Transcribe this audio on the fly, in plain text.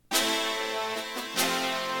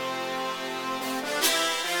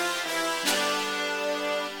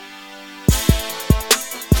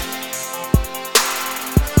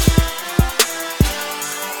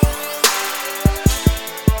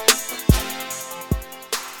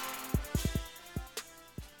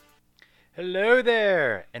Hello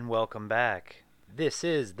there, and welcome back. This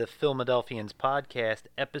is the Philadelphians Podcast,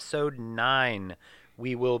 Episode 9.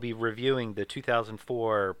 We will be reviewing the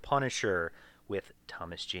 2004 Punisher with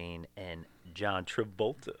Thomas Jane and John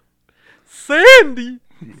Travolta. Sandy!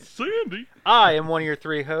 I am one of your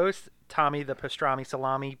three hosts, Tommy the Pastrami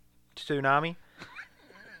Salami Tsunami.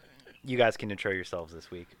 You guys can intro yourselves this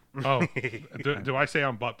week. Oh, do I say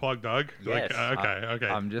I'm butt plug Doug? Yes. Okay.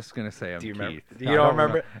 I'm just gonna say I'm Do you Keith. remember? You don't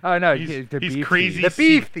remember? Oh no, He's the beef crazy. thief. The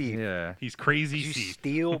beef thief. Yeah, He's crazy. You Steve.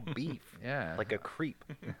 steal beef. yeah. Like a creep.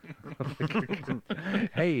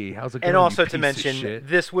 Hey, how's it going? And also you to piece of mention, shit?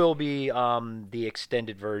 this will be the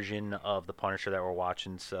extended version of The Punisher that we're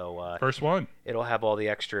watching, so First one. it'll have all the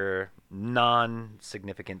extra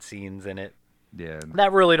non-significant scenes in it Yeah.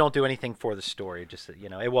 that really don't do anything for the story. Just that,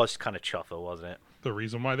 it was kind of chuffo, wasn't it? The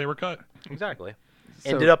reason why they were cut. Exactly.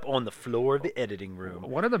 So- Ended up on the floor of the editing room,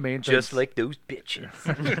 One of the main just things, like those bitches.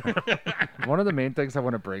 one of the main things I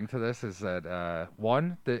want to bring to this is that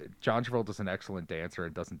one, that John Travolta's an excellent dancer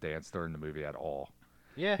and doesn't dance during the movie at all.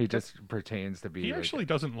 Yeah, He just pretends to be. He actually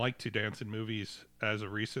doesn't like to dance in movies as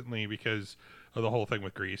of recently because of the whole thing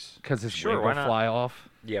with Grease. because his Sure, wig why will not? fly off.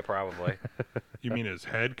 yeah, probably. You mean his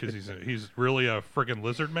head? Because he's really a friggin'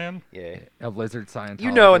 lizard man. Yeah. A lizard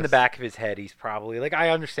scientologist. In the back of his head, he's probably like, I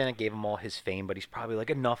understand it gave him all his fame, but he's probably like,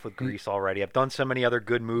 enough with Grease already. I've done so many other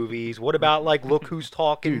good movies. What about like Look Who's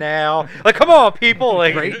Talking Now? Like, come on, people!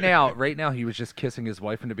 Like, Right now, he was just kissing his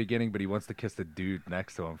wife in the beginning, but he wants to kiss the dude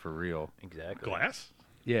next to him for real. exactly. Glass?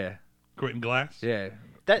 Yeah, Quentin Glass? yeah.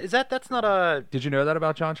 That's not a Did you know that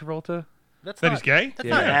about John Travolta? that's That not he's gay? That's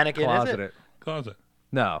yeah. not Anakin, is Closeted. it? Closet.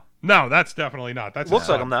 No. No, that's definitely not. That's Looks his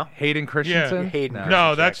like son. him though. Hayden Christensen? Hayden.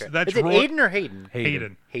 No. No, Christensen, that's is it Roy- Aiden or Hayden?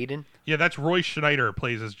 Hayden. Hayden. Yeah, that's Roy Schneider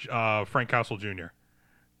plays as Frank Castle Jr.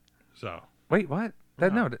 So, Wait, what?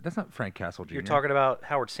 No, that's not Frank Castle Jr. You're talking about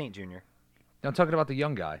Howard Saint Jr. No, I'm talking about the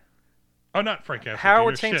young guy. oh, not Frank Castle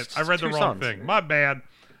Howard Jr. Saint's Shit, I read the two wrong sons. thing. My bad.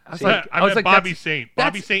 I was See, like, I meant Bobby that's- Saint.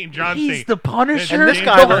 Bobby that's- Saint and John he's Saint. the Punisher And this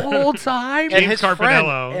guy the look- whole time. James and his Carpinello.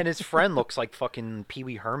 friend and his friend looks like fucking Pee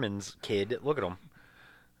Wee Herman's kid. Look at him.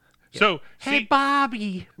 So, Hey, see,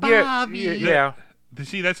 Bobby, Yeah, Bobby. yeah.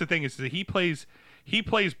 see, that's the thing is that he plays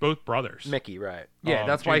both brothers. Mickey, right? Yeah,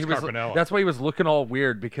 that's why James he was. Carpinello. That's why he was looking all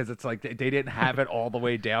weird because it's like they didn't have it all the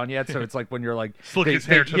way down yet. So it's like when you're like, Slick his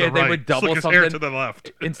hair to the right. they would double Slick his something hair to the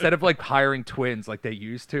left. instead of like hiring twins like they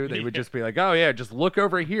used to. They would just be like, oh yeah, just look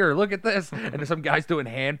over here, look at this, and there's some guys doing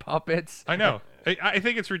hand puppets. I know. I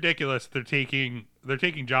think it's ridiculous. They're taking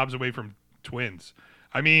jobs away from twins.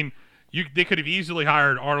 I mean, they could have easily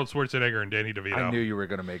hired Arnold Schwarzenegger and Danny DeVito. I knew you were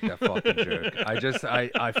gonna make that fucking joke.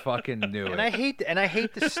 I fucking knew it. And I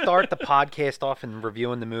hate to start the podcast off and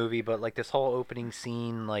reviewing the movie, but like this whole opening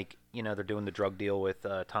scene, like they're doing the drug deal with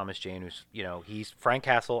Thomas Jane, who's he's Frank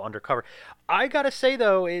Castle undercover. I gotta say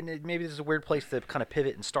though, and maybe this is a weird place to kind of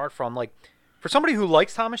pivot and start from, like. For somebody who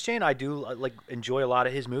likes Thomas Jane, I do enjoy a lot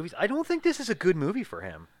of his movies. I don't think this is a good movie for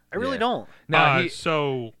him. I really Yeah. don't. Now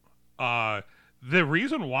the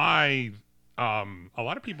reason why a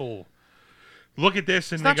lot of people look at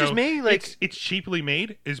this and It's they not go, just me, like- it's cheaply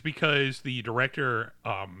made is because the director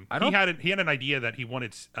he had an idea that he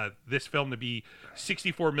wanted this film to be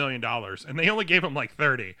 $64 million and they only gave him like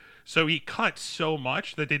 30, so he cut so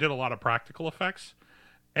much that they did a lot of practical effects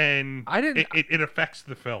and it affects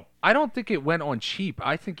the film. I don't think it went on cheap.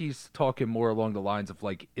 I think he's talking more along the lines of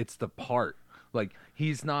like it's the part. Like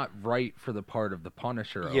he's not right for the part of the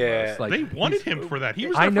Punisher. Yeah. almost. Like They wanted him for that. He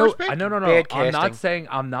was I their know. first pick. I know. No. Bad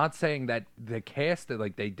I'm not saying that the cast that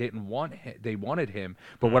like they didn't want. They wanted him.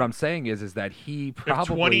 But what I'm saying is that he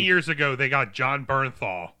probably If 20 years ago they got John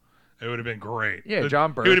Bernthal, it would have been great. Yeah,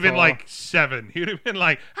 John He would have been Bernthal. like 7. He would have been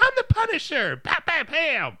like, I'm the Punisher. Bam, bam,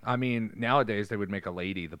 bam. I mean, nowadays they would make a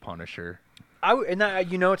lady the Punisher.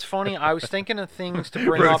 It's funny. I was thinking of things to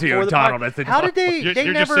bring up Rosie for the O'Donnell, pod. that's How did they? You're they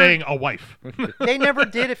just never. saying a wife. They never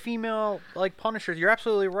did a female like Punisher. You're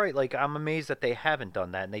absolutely right. Like I'm amazed that they haven't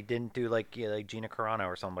done that, and they didn't do like Gina Carano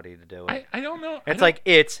or somebody to do it. I don't know. It's like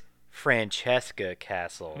it's Francesca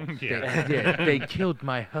Castle, Yeah. They killed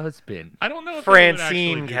my husband. I don't know if they would actually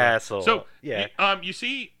Francine do that. Castle. So, yeah, you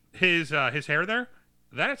see his hair there?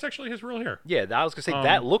 That's actually his real hair. yeah. I was gonna say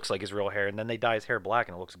that looks like his real hair, and then they dye his hair black,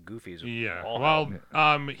 and it looks goofy. As Yeah. all Well,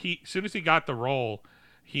 hell. he as soon as he got the role,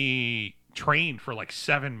 he trained for like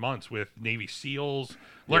 7 months with Navy SEALs,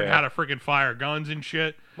 learned how to freaking fire guns and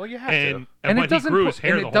shit. Well, you have and, to. And it doesn't he grew his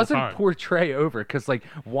hair the whole doesn't time. portray over because like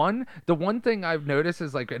the one thing I've noticed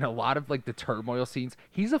is like in a lot of like the turmoil scenes,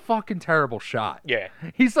 he's a fucking terrible shot. Yeah.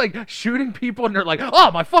 He's like shooting people and they're like,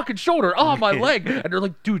 oh my fucking shoulder, oh my leg, and they're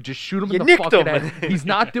like, dude, just shoot him in the fucking head. He's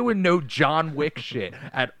not doing no John Wick shit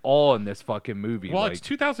at all in this fucking movie. Well, like, it's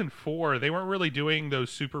 2004. They weren't really doing those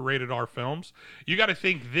super rated R films. You got to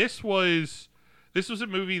think this was a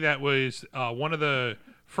movie that was one of the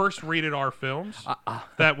first rated R films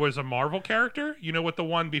that was a Marvel character. You know what the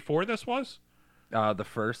one before this was? The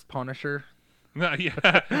first Punisher. No, yeah,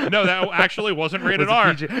 no, that actually wasn't rated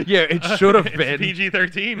R. Yeah, it should have been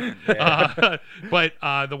PG-13. Yeah. But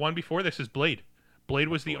the one before this is Blade. Blade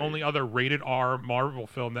was the only other rated R Marvel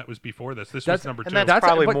film that was before this. This was number 2. And that's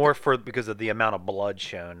probably more because of the amount of blood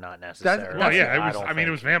shown, not necessarily. Well, yeah, it was. I mean,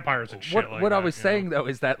 it was vampires and shit. What I was saying though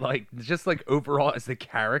is that like just like overall as the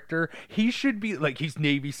character, he should be like he's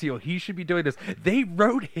Navy SEAL. He should be doing this. They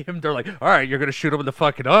wrote him. They're like, all right, you're gonna shoot him in the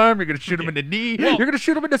fucking arm. You're gonna shoot him in the knee. You're gonna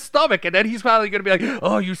shoot him in the stomach, and then he's finally gonna be like,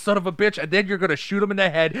 oh, you son of a bitch, and then you're gonna shoot him in the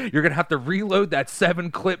head. You're gonna have to reload that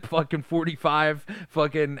 7-clip fucking 45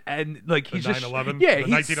 fucking and like he's just 9/11, yeah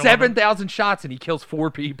he's 7,000 shots and he kills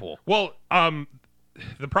 4 people. Well,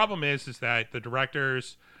 the problem is that the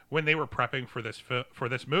directors, when they were prepping for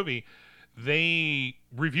this movie, they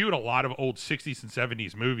reviewed a lot of old 60s and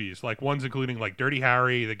 70s movies, like ones including like Dirty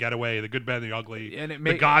Harry, The Getaway, The Good, Bad, and the Ugly, and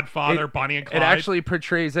The Godfather, Bonnie and Clyde. It actually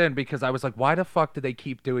portrays in because I was like, why the fuck do they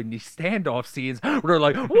keep doing these standoff scenes where they're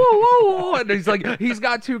like, whoa, whoa, whoa, and he's like, he's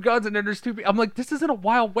got 2 guns and then there's 2 people. I'm like, this isn't a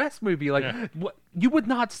Wild West movie. Like, what? You would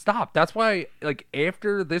not stop. That's why, like,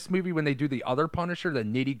 after this movie, when they do the other Punisher, the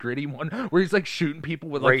nitty gritty one, where he's like shooting people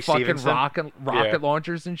with like fucking rocket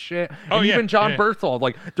launchers and shit. And even John Berthold,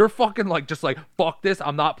 like, they're fucking like just like, fuck this,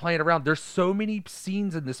 I'm not playing around. There's so many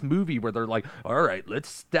scenes in this movie where they're like, all right, let's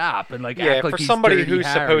stop and like act like for he's somebody Dirty who's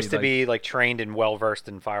Harry, supposed to like, be like trained and well versed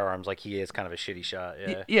in firearms, like he is kind of a shitty shot.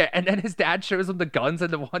 Yeah, and then his dad shows him the guns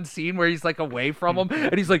in the one scene where he's like away from him,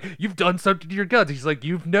 and he's like, "You've done something to your guns." He's like,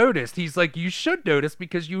 "You've noticed." He's like, "You should notice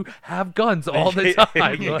because you have guns all the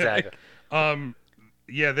time." Exactly.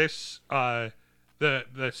 Yeah, this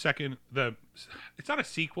the second it's not a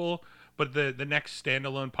sequel, but the next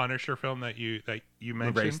standalone Punisher film that you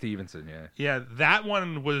mentioned, Ray Stevenson, yeah, that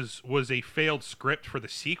one was a failed script for the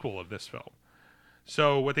sequel of this film.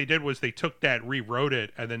 So what they did was they took that, rewrote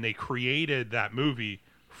it, and then they created that movie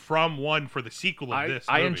from one for the sequel of this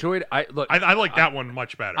movie. I enjoyed. I like that one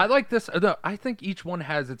much better. I like this. No, I think each one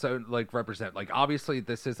has its own like represent. Like obviously,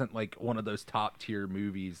 this isn't like one of those top tier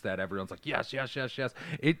movies that everyone's like, yes, yes, yes, yes.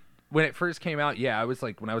 When it first came out, yeah, I was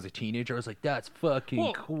like, when I was a teenager, I was like, that's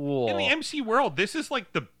fucking cool. In the MC world, this is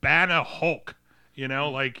like the Banner Hulk. You know,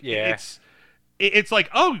 like it's like,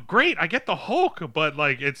 oh great, I get the Hulk, but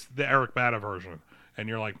like it's the Eric Bana version. And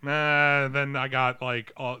you're like, nah. Then I got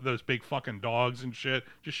like all those big fucking dogs and shit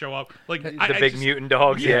just show up, like the big mutant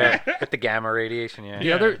dogs, with the gamma radiation.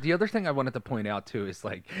 The other thing I wanted to point out too is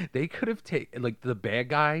like they could have taken like the bad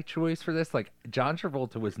guy choice for this. Like John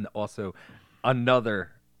Travolta was also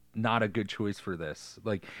another not a good choice for this.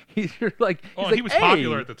 Like he's like, he was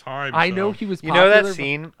popular at the time. I know he was popular. You know that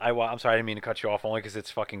scene? I'm sorry, I didn't mean to cut you off, only because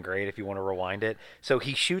it's fucking great if you want to rewind it. So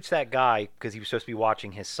he shoots that guy because he was supposed to be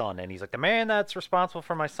watching his son, and he's like, the man that's responsible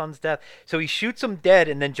for my son's death. So he shoots him dead,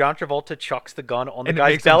 and then John Travolta chucks the gun on the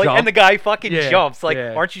guy's belly, and the guy fucking jumps. Like,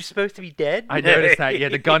 aren't you supposed to be dead? I noticed that. Yeah,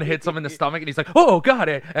 the gun hits him in the stomach, and he's like, oh, got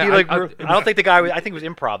it. I don't think the guy was, I think it was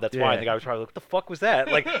improv, that's why. And the guy was probably like, what the fuck was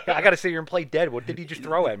that? Like, I got to sit here and play dead. What did he just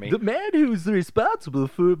throw at me? The man who's responsible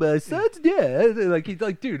for my son's death. Like he's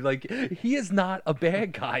like, dude, like he is not a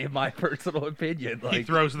bad guy in my personal opinion. Like, he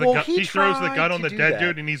throws the gun. He throws the gun on the dead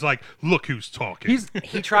dude, and he's like, "Look who's talking."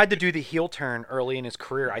 He tried to do the heel turn early in his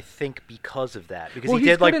career, I think, because of that. Because he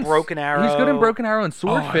did like Broken Arrow. He's good in Broken Arrow and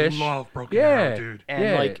Swordfish. I love Broken Arrow, dude.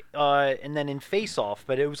 And and then in Face Off,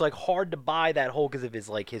 but it was like hard to buy that whole because of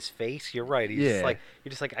his face. You're right. He's you're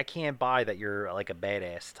just like, I can't buy that you're like a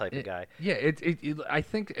badass type of guy. Yeah, I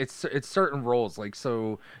think it's certain roles, like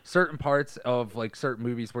so certain parts of like certain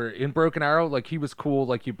movies where in Broken Arrow, like he was cool,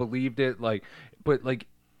 like you believed it, like, but like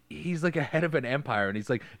he's like a head of an empire, and he's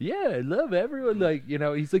like, yeah, I love everyone, like, you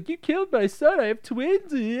know, he's like, you killed my son, I have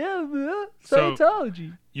twins,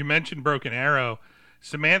 Scientology. So, you mentioned Broken Arrow.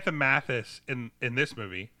 Samantha Mathis in this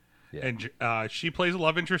movie, and she plays a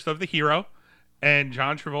love interest of the hero, and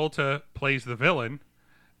John Travolta plays the villain,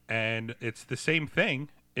 and it's the same thing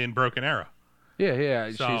in Broken Arrow. Yeah.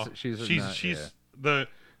 So she's the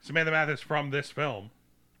Samantha Mathis from this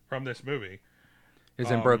movie. Is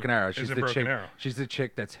in Broken Arrow. She's the chick. She's the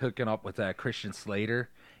chick that's hooking up with Christian Slater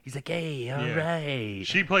He's like, hey, all right.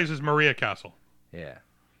 She plays as Maria Castle. Yeah.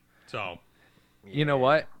 So, You know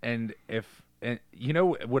what? And you know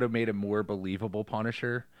what would have made a more believable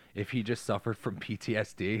Punisher? If he just suffered from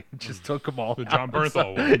PTSD, just took them all. the out. John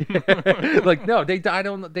Bernthal one. Yeah. Like, no, they died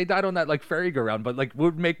on that like ferry-go-round, but like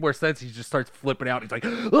would make more sense. He just starts flipping out. He's like,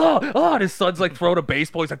 oh, and his son's like throwing a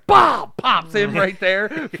baseball. He's like, bah, pops him right there,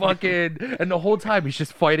 fucking, and the whole time he's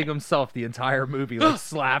just fighting himself the entire movie, like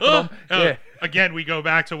slapping him. Yeah. Again, we go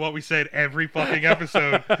back to what we said every fucking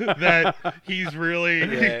episode that he's really,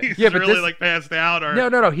 like passed out. Or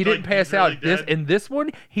No, he didn't like, pass really out. Dead. In this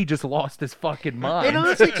one, he just lost his fucking mind. And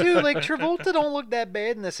honestly, too, like Travolta don't look that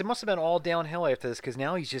bad in this. It must have been all downhill after this because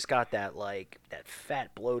now he's just got that that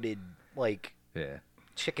fat bloated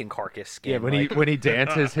chicken carcass skin. Yeah, when he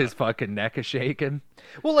dances, his fucking neck is shaking.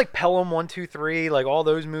 Well, like Pelham 1, 2, 3, like all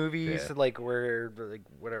those movies, like where like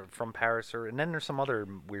whatever from Paris, and then there's some other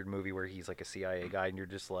weird movie where he's like a CIA guy, and you're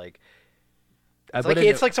just like,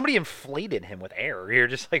 it's like somebody inflated him with air. You're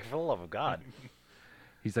just like, for the love of God.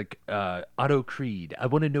 He's like, Otto Creed. I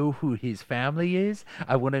want to know who his family is.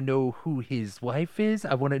 I want to know who his wife is.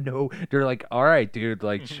 I want to know. They're like, all right, dude,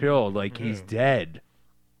 like chill, like he's dead.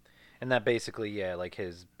 And that basically, like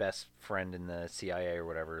his best friend in the CIA or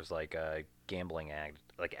whatever is like a gambling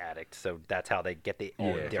addict. So that's how they get the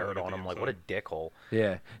dirt on him. Like, what a dickhole.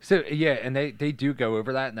 Yeah. So and they do go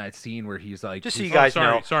over that in that scene where he's like, just so you guys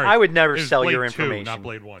know, I would never sell your information. 2, not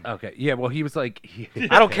Blade 1. Okay. Yeah. Well, he was like,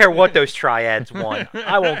 I don't care what those triads want.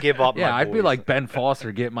 I won't give up. Yeah, my I'd boys. be like Ben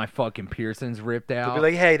Foster, get my fucking piercings ripped out. They'll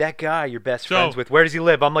be like, hey, that guy you're best friends with, where does he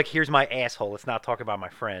live? I'm like, here's my asshole. Let's not talk about my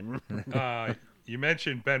friend. You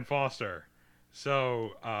mentioned Ben Foster.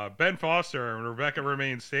 So Ben Foster and Rebecca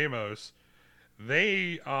Romaine Stamos,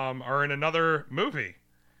 they are in another movie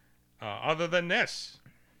other than this.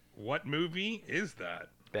 What movie is that?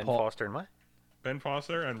 Ben Foster and what? Ben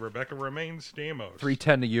Foster and Rebecca Romaine Stamos.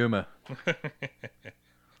 310 to Yuma.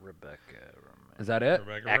 Rebecca Romaine. Is that it?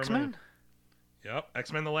 X-Men? Yep,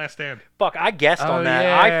 X-Men: The Last Stand. Fuck, I guessed on that.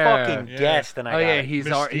 Yeah. I fucking guessed, and I got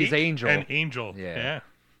it. He's Angel. And Angel. Yeah.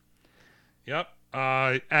 Yep.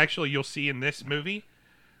 Actually, you'll see in this movie,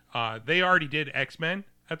 they already did X-Men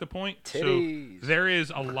at the point. Titties. So there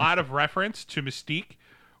is a lot of reference to Mystique,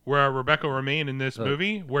 where Rebecca Romaine in this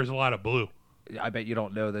movie wears a lot of blue. I bet you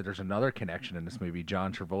don't know that there's another connection in this movie.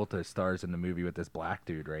 John Travolta stars in the movie with this black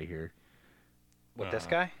dude right here. What, this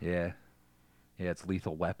guy? Yeah. Yeah, it's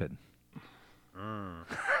Lethal Weapon. I'm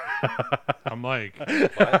like...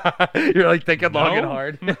 You're like thinking long and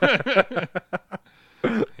hard.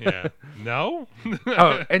 Yeah. No?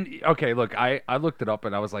 And okay, look, I looked it up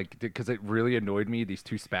and I was like, because it really annoyed me, these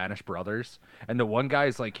two Spanish brothers. And the one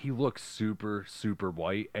guy's like, he looks super, super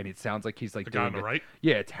white, and it sounds like he's like the guy on the right?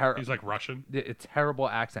 Yeah, he's like Russian. It's terrible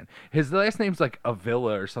accent. His last name's like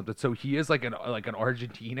Avila or something, so he is like an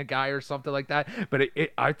Argentina guy or something like that. But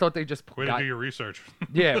I thought they just way to do your research.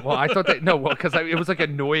 Yeah, well, I thought that because it was like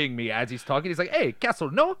annoying me as he's talking. He's like, "Hey, Castle,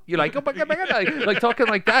 no," you like, "Oh my god, like talking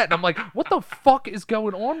like that," and I'm like, "What the fuck is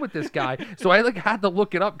going on with this guy?" So I like had to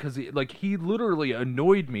look it up because he literally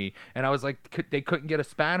annoyed me, and I was like, they couldn't get a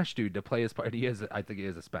Spanish dude to play his part. I think he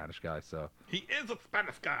is a Spanish guy, so he is a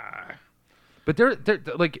Spanish guy. But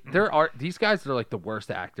these guys are like the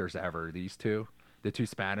worst actors ever. These two. The two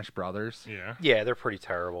Spanish brothers. Yeah, they're pretty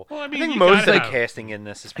terrible. Well, I mean, think most of the casting in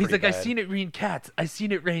this is pretty He's like, bad. I've seen it rain cats, I've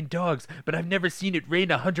seen it rain dogs, but I've never seen it rain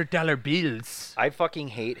 $100 bills. I fucking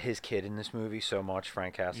hate his kid in this movie so much,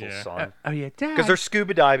 Frank Castle's son. Oh yeah, Dad. Because they're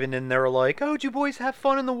scuba diving and they're like, "Oh, did you boys have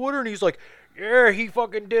fun in the water?" And he's like, "Yeah, he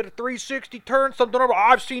fucking did a 360 turn, something over.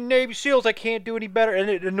 I've seen Navy SEALs. I can't do any better." And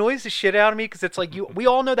it annoys the shit out of me because it's like we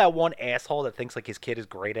all know that one asshole that thinks like his kid is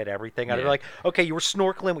great at everything. I'd be like, "Okay, you were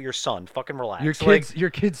snorkeling with your son. Fucking relax." Your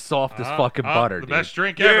kid's soft as fucking butter, the dude. best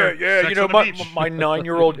drink ever. Yeah, Sex you know, on the beach. my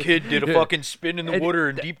 9-year-old kid did a fucking spin in the water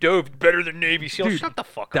and deep dove better than Navy SEALs. Dude, shut the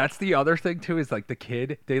fuck up. That's the other thing too. Is like the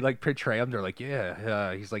kid. They like portray him. They're like,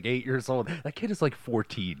 he's like 8 years old. That kid is like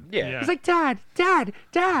 14. Yeah. He's like, Dad.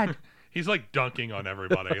 He's like dunking on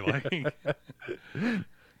everybody. Like, and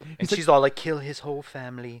she's all like, "Kill his whole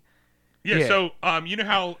family." yeah. So, you know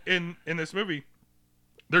how in this movie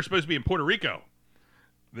they're supposed to be in Puerto Rico.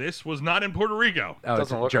 This was not in Puerto Rico. Oh, it's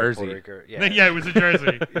Doesn't in look Jersey. like Puerto Rico. Yeah, it was in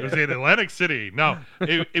Jersey. It was in Atlantic City. No,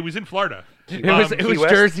 it was in Florida. It was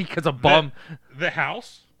West? Jersey because of bum. The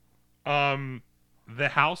house that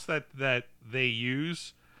they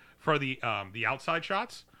use for the outside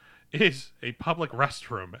shots is a public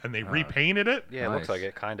restroom, and they repainted it. Yeah, it looks like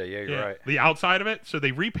it, kind of. Yeah, you're right. The outside of it. So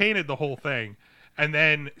they repainted the whole thing, and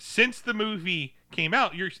then since the movie came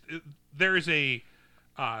out, there's a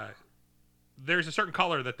certain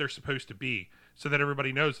color that they're supposed to be. so that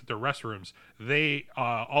everybody knows that they're restrooms. They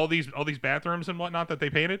all these bathrooms and whatnot that they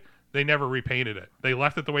painted, they never repainted it. They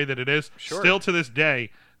left it the way that it is. Sure. Still to this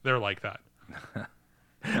day, they're like that.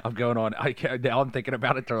 I'm going on. Now I'm thinking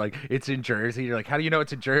about it. They're like, it's in Jersey. You're like, how do you know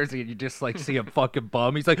it's in Jersey? And you just like see a fucking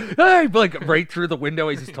bum. He's like, hey, like right through the window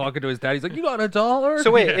as he's talking to his dad. He's like, you got $1?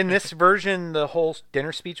 So wait, in this version, the whole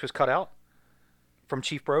dinner speech was cut out from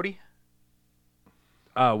Chief Brody?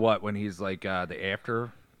 What, when he's like the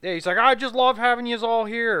after? Yeah, he's like, I just love having you all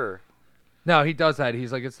here. No, he does that.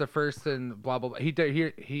 He's like, it's the first and blah blah blah. He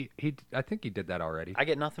did. He. I think he did that already. I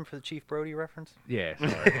get nothing for the Chief Brody reference. Yeah.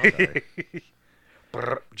 Sorry.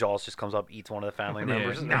 Brr, Jaws just comes up, eats one of the family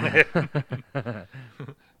members.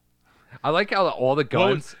 I like how all the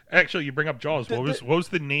guns. Actually, you bring up Jaws. What was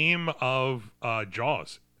the name of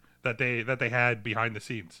Jaws that they had behind the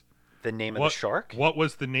scenes? The name of the shark? What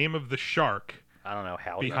was the name of the shark? I don't know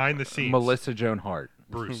how. Behind the scenes. Melissa Joan Hart.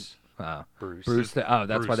 Bruce. Bruce. Bruce. That's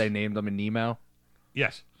Bruce. why they named him in Nemo.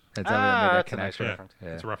 Yes. That's how they made that that's a nice connection. reference. Yeah.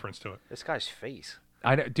 It's a reference to it. This guy's face.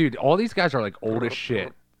 I know, dude. All these guys are like old as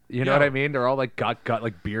shit. You know what I mean? They're all like gut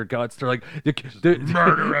like beer guts. They're like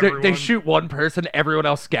they shoot one person, everyone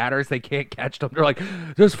else scatters. They can't catch them. They're like,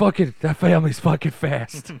 that family's fucking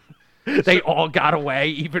fast. They all got away.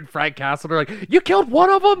 Even Frank Castle. They're like, you killed one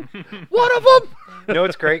of them. One of them. You know,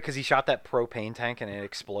 it's great because he shot that propane tank and it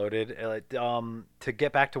exploded. To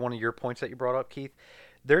get back to one of your points that you brought up, Keith,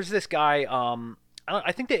 there's this guy.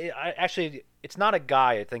 I think actually it's not a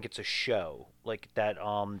guy. I think it's a show like that.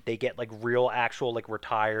 They get like real, actual, like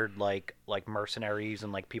retired, like mercenaries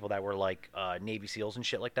and like people that were like Navy SEALs and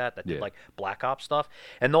shit like that did like Black Ops stuff,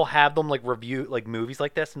 and they'll have them like review like movies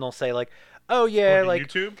like this, and they'll say like, oh yeah, like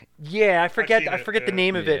YouTube. Yeah, I forget the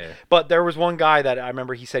name of it, but there was one guy that I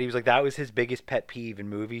remember. He said he was like that was his biggest pet peeve in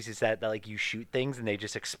movies is that like you shoot things and they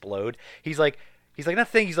just explode. He's like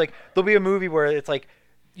nothing. He's like there'll be a movie where it's like,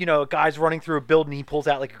 you know, a guy's running through a building, he pulls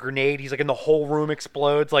out like a grenade, he's like, and the whole room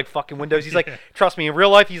explodes like fucking windows. He's like, trust me, in real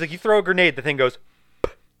life, he's like, you throw a grenade, the thing goes,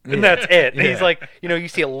 and that's it. And he's like, you know, you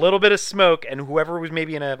see a little bit of smoke, and whoever was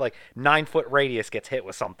maybe in a like 9-foot radius gets hit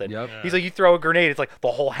with something. Yep. He's like, you throw a grenade, it's like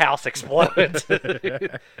the whole house explodes. I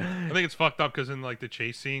think it's fucked up because in like the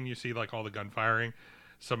chase scene, you see like all the gun firing.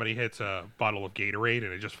 Somebody hits a bottle of Gatorade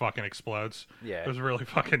and it just fucking explodes. Yeah. It was really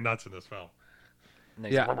fucking nuts in this film.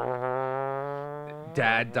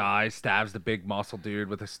 Dad dies, stabs the big muscle dude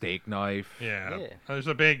with a steak knife. Yeah. There's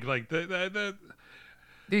a big like the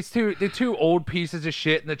the two old pieces of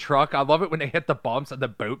shit in the truck. I love it when they hit the bumps and the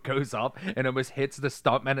boat goes up and almost hits the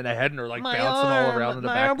stuntman in the head and they're like bouncing all around in the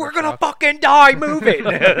back. We're gonna fucking die. Move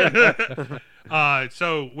it.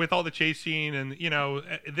 So with all the chase scene and you know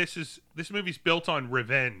this movie's built on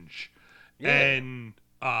revenge, and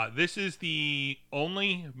this is the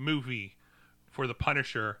only movie for the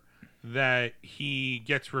Punisher that he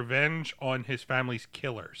gets revenge on his family's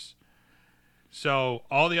killers. So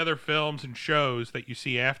all the other films and shows that you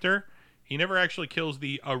see after, he never actually kills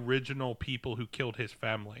the original people who killed his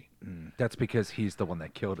family. That's because he's the one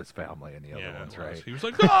that killed his family in the other ones, right? He was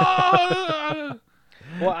like, ah!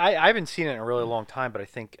 Well, I haven't seen it in a really long time, but I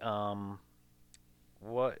think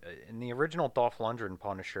what in the original Dolph Lundgren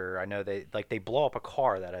Punisher, I know they blow up a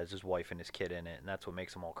car that has his wife and his kid in it, and that's what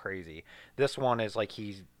makes them all crazy. This one is like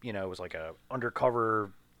he's, you know, it was like a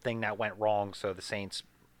undercover thing that went wrong, so the Saints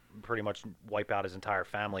pretty much wipe out his entire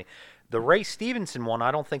family. The Ray Stevenson one, I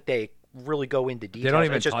don't think they really go into details. They don't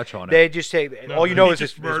even touch on it. They just say all you know is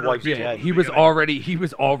his wife's dead. He was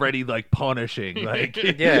already like punishing. Like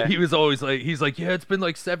he was always like he's like, yeah, it's been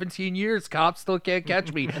like 17 years, cops still can't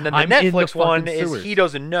catch me. And then the Netflix one is he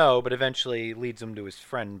doesn't know, but eventually leads him to his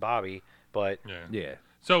friend Bobby. But yeah.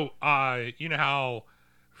 So you know how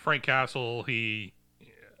Frank Castle he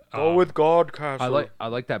go with God, Castle. I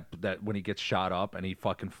like that when he gets shot up and he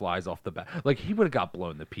fucking flies off the back. Like he would have got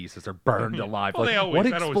blown to pieces or burned alive. Well, like what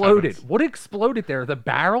exploded? What exploded there? The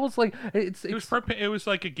barrels? Like it was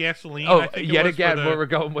like a gasoline. Oh, I think yet again, where we're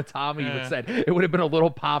going with Tommy would said it would have been a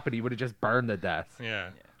little pop and he would have just burned to death. Yeah.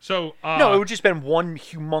 So no, it would just been one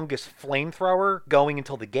humongous flamethrower going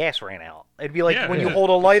until the gas ran out. It'd be like when you hold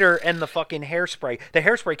a lighter and the fucking hairspray. The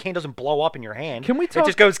hairspray can doesn't blow up in your hand. Can we talk? It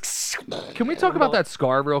just goes. Can we talk about that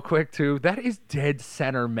scar real quick too? That is dead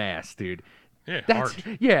center mass, dude.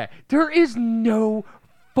 Yeah, There is no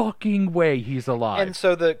fucking way he's alive. And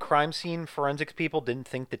so the crime scene forensics people didn't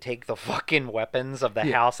think to take the fucking weapons of the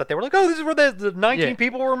house that they were like, oh, this is where the 19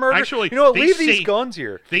 people were murdered. Actually, you know what? Leave these guns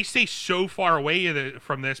here. They stay so far away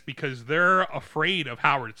from this because they're afraid of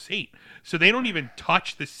Howard Tate. So they don't even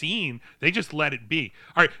touch the scene. They just let it be.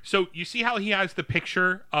 All right. So you see how he has the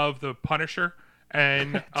picture of the Punisher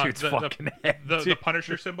and Dude's fucking head, the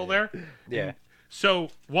Punisher symbol there? Yeah. So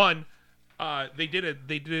one, they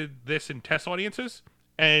did this in test audiences,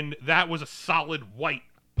 and that was a solid white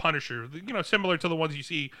Punisher, similar to the ones you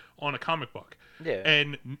see on a comic book. Yeah.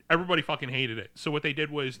 And everybody fucking hated it. So what they did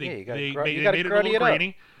was they made it a little it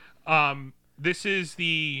grainy. This is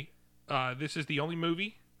the only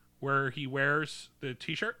movie where he wears the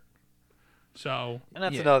T-shirt. So and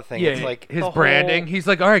that's another thing. Yeah, it's like his branding. He's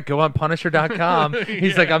like, all right, go on Punisher.com.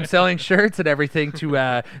 He's like, I'm selling shirts and everything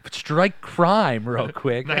to strike crime real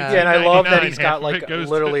quick. Yeah, and I love that he's got half of like it goes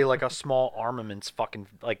literally to- like a small armaments fucking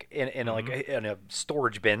like in a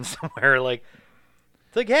storage bin somewhere. Like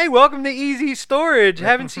it's like, hey, welcome to Easy Storage.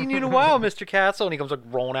 Haven't seen you in a while, Mr. Castle. And he comes like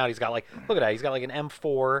rolling out. He's got like, look at that. He's got like an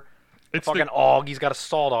M4, fucking AUG. He's got a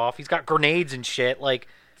sawed off. He's got grenades and shit. Like.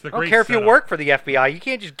 I don't care if you work for the FBI. You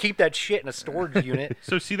can't just keep that shit in a storage unit.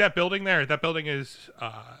 So see that building there? That building is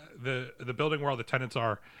the building where all the tenants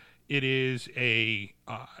are. It is it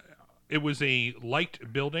was a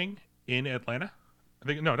light building in Atlanta. I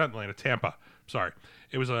think not Atlanta, Tampa. Sorry.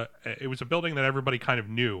 It was a building that everybody kind of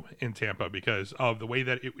knew in Tampa because of the way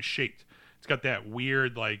that it was shaped. It's got that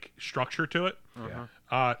weird like structure to it.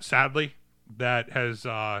 Yeah. Sadly, that has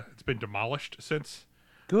it's been demolished since.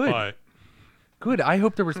 Good. But Good. I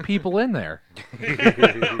hope there was people in there.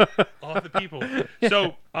 all the people.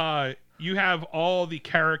 So you have all the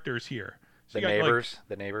characters here. So The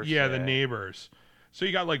neighbors. Yeah, the neighbors. So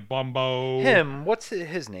you got like Bumbo. Him. What's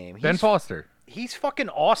his name? Ben Foster. He's fucking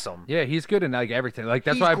awesome. Yeah, he's good in like everything. Like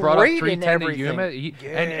that's He's why I brought up great in 310 to everything. Yuma.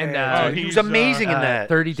 He was he's, amazing in that.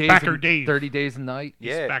 30 days. Spacker Dave. 30 days a night.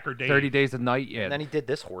 Yeah. Spacker Dave. 30 days a night. Yeah. And then he did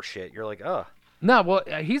this horse shit. You're like, ugh. No, well,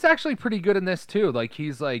 he's actually pretty good in this too. Like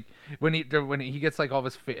he's like when he gets like all of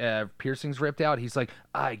his piercings ripped out, he's like,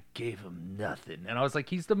 I gave him nothing, and I was like,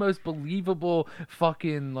 he's the most believable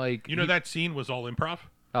fucking like. That scene was all improv.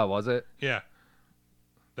 Oh, was it? Yeah.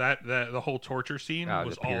 That the whole torture scene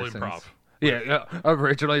was the all piercings. improv. Yeah,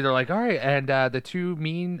 originally they're like, all right, and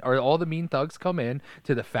all the mean thugs come in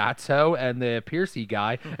to the fatso and the Piercy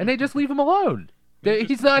guy, and they just leave him alone.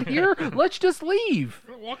 He's not here. Let's just leave.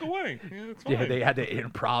 Walk away. Yeah, it's fine. Yeah, they had to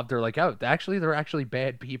improv. They're like, oh, actually, they're actually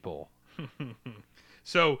bad people.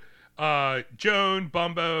 So, Joan,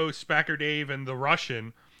 Bumbo, Spacker Dave, and the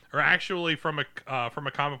Russian are actually from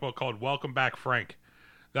a comic book called Welcome Back, Frank.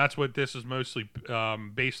 That's what this is mostly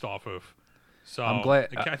based off of. So I'm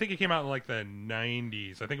glad. I think it came out in like the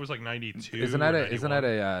 90s. I think it was like 92. Isn't that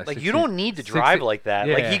a Like, you don't need to drive like that.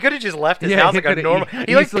 Yeah. Like, he could have just left his Yeah, house he like a coulda normal. e-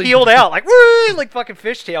 He like easily- peeled out, like, woo, like fucking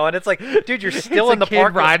fishtail. And it's like, dude, you're still it's in the a kid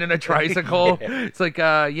park. riding a tricycle. Yeah. It's like,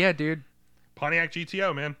 yeah, dude. Pontiac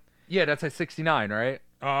GTO, man. Yeah, that's a 69, right?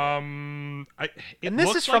 And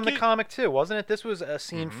this is from the comic too, wasn't it? This was a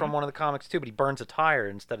scene from one of the comics too, but he burns a tire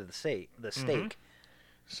instead of the steak.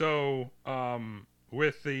 So,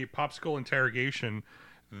 with the popsicle interrogation,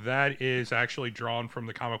 that is actually drawn from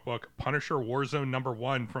the comic book Punisher Warzone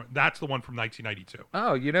 #1. That's the one from 1992.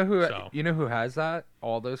 Oh, you know who has that?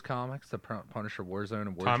 All those comics, the Punisher Warzone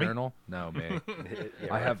and War Tommy? Journal. No, me.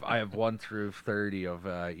 Yeah, I have 1 through 30 of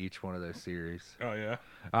each one of those series. Oh yeah.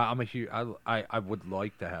 I'm a huge. I would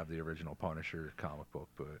like to have the original Punisher comic book,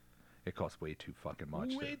 but it costs way too fucking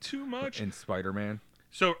much. Way too much. In Spider-Man.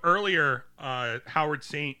 So earlier, Howard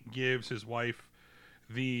Saint gives his wife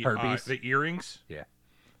the earrings. Yeah.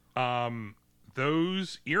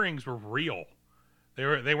 Those earrings were real.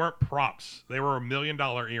 They weren't props. They were $1 million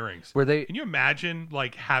earrings. Were they? Can you imagine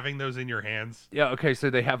like having those in your hands? Yeah. Okay. So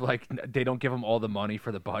they have like they don't give them all the money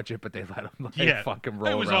for the budget, but they let them fucking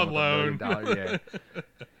roll it was around on with loan. $1 million. Yeah.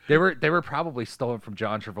 They were probably stolen from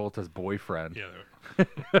John Travolta's boyfriend. Yeah.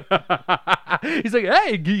 He's like,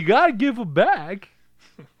 hey, you gotta give them back.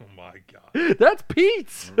 Oh my god. That's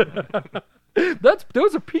Pete's.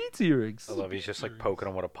 Those are Pete's earrings. I love he's just like poking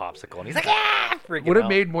him with a popsicle, and he's like, ah, freaking Would have out.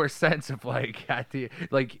 made more sense if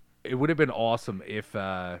it would have been awesome if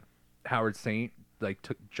Howard Saint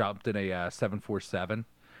jumped in a 747,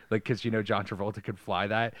 like because John Travolta could fly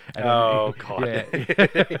that. And Oh god.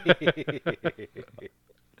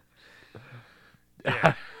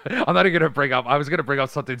 Yeah. I'm not even gonna bring up. I was gonna bring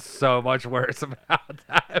up something so much worse about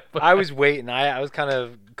that. But I was waiting. I was kind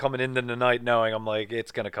of coming into the night knowing I'm like,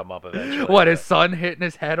 it's gonna come up eventually. what, his son hitting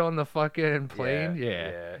his head on the fucking plane?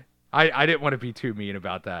 Yeah. I didn't want to be too mean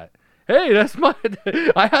about that. Hey, that's my.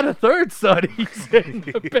 I had a third son. He's in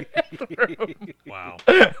the bathroom. Wow.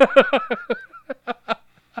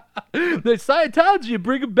 The Scientology, you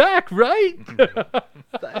bring him back, right?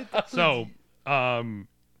 So,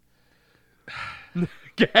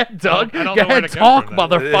 Go ahead, Doug. I don't Go know where ahead, to go talk, from that.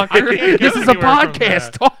 motherfucker. This is a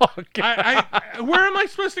podcast. Talk. Where am I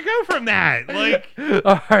supposed to go from that? Like,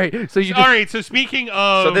 all right. So you. All right. So speaking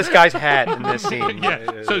of, So this guy's hat in this scene.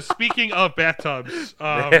 yeah. So speaking of bathtubs,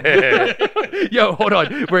 Yo, hold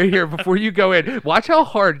on, right here before you go in. Watch how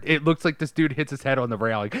hard it looks like this dude hits his head on the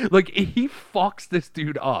railing. Like he fucks this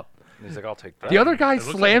dude up. He's like, I'll take that. The other guy It looks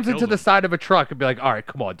like slams it into kills the him. side of a truck and be like, "All right,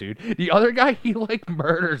 come on, dude." The other guy, he like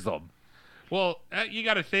murders him. well, you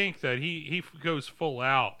got to think that he goes full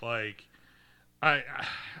out. Like, I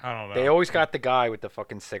don't know. They always got the guy with the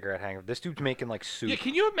fucking cigarette hanger. This dude's making like soup. Yeah,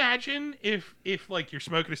 can you imagine if like you're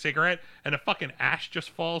smoking a cigarette and a fucking ash just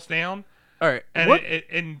falls down All right, and what?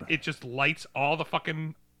 it just lights all the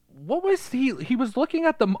fucking. What was he? He was looking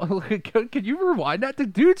at the. Can you rewind that? The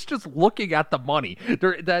dude's just looking at the money.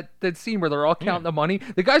 That scene where they're all counting the money.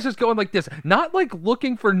 The guy's just going like this, not like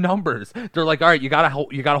looking for numbers. They're like, all right, you gotta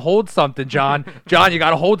hold something, John. John, you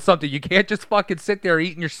gotta hold something. You can't just fucking sit there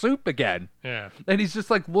eating your soup again. Yeah. And he's just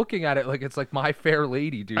like looking at it like it's like My Fair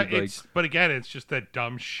Lady, dude. But again, it's just that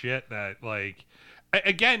dumb shit that like.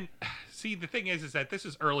 Again, see the thing is that this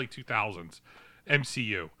is early 2000s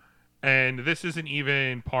MCU. And this isn't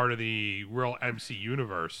even part of the real MC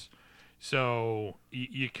universe, so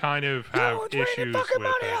you kind of have issues with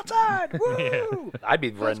it. Outside. Woo! Yeah. I'd be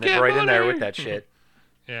running get right in there money. with that shit.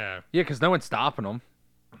 Yeah, Yeah, because no one's stopping him.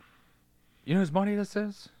 You know whose money this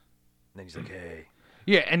is? And then he's like, hey.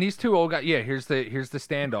 Yeah, and these two old guys. Yeah, here's the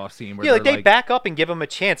standoff scene where Yeah, like they're they back up and give him a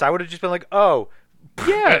chance. I would have just been like, oh.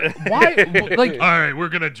 Yeah, why? Like, all right, we're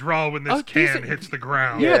gonna draw when this these can are- hits the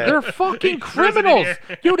ground. yeah, Yeah. they're fucking He throws it in criminals.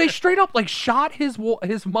 the air. Yo, they straight up like shot his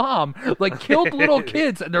mom, like killed little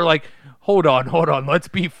kids, and they're like, hold on, let's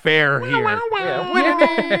be fair here.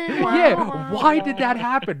 Yeah, why did that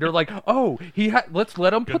happen? They're like, oh, let's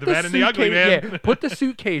let him put the the bad, and the ugly, suitcase, man. put the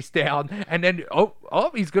suitcase down, and then oh,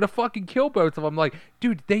 he's gonna fucking kill both of them. Like,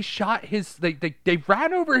 dude, they shot they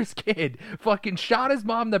ran over his kid, fucking shot his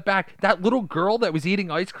mom in the back. That little girl that was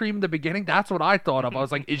eating ice cream in the beginning, that's what I thought of. I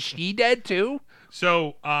was like, is she dead too?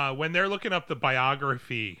 So when they're looking up the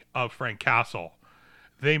biography of Frank Castle,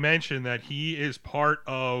 they mention that he is part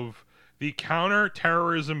of the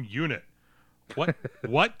counterterrorism unit.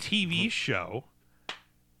 What TV show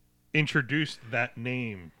introduced that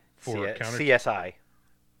name for counter? CSI.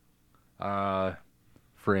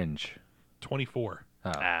 Fringe. 24.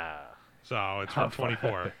 Ah. So it's from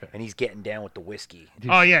 24. And he's getting down with the whiskey.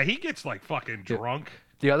 Oh yeah, he gets like fucking drunk.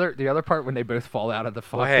 The other part when they both fall out of the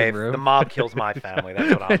fucking Well, hey, if room. the mob kills my family,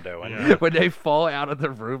 that's what I'm doing. Yeah. When they fall out of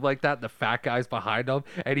the room like that, the fat guy's behind them,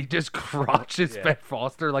 and he just crushes Ben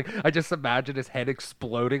Foster. Like, I just imagine his head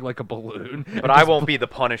exploding like a balloon. But I won't be the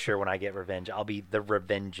Punisher when I get revenge. I'll be the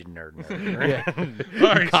Revenger. Yeah.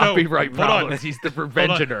 All right, Copyright so, hold on. problems. He's the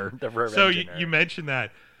Revenger. The Revenger. So you mentioned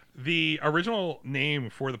that the original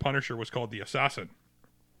name for the Punisher was called the Assassin,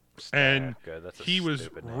 and good. That's a he was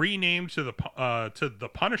stupid name. renamed to the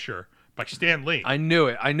Punisher by Stan Lee. I knew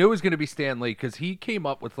it. I knew it was going to be Stan Lee because he came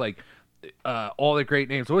up with like all the great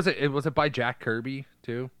names. Was it by Jack Kirby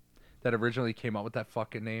too? That originally came up with that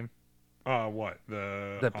fucking name. What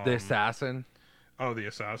The assassin. Oh, the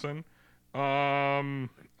Assassin.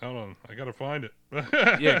 Hold on, I gotta find it.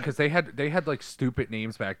 Yeah, because they had like stupid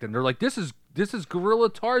names back then. They're like, this is Gorilla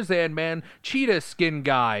Tarzan, man, cheetah skin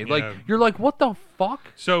guy. Like, Yeah. you're like, what the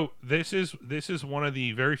fuck? So this is one of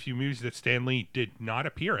the very few movies that Stan Lee did not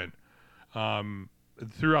appear in,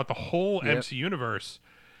 throughout the whole Yep. MC universe.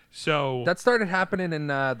 So That started happening in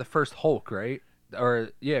the first Hulk, right? Or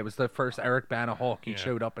yeah, it was the first Eric Bana Hulk. He Yeah.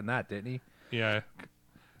 showed up in that, didn't he? yeah,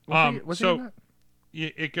 Was he in that?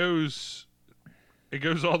 it goes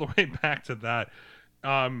all the way back to that.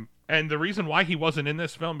 And the reason why he wasn't in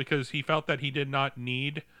this film because he felt that he did not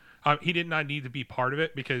need to be part of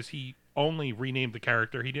it because he only renamed the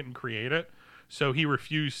character. He didn't create it. So he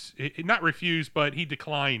not refused, but he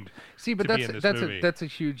declined. See, but to be in this movie. that's a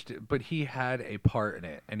huge. But he had a part in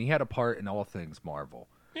it, and he had a part in all things Marvel.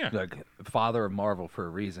 Yeah. Like father of Marvel for a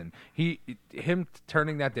reason. Him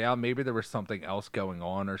turning that down. Maybe there was something else going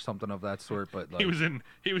on or something of that sort. But like, He was in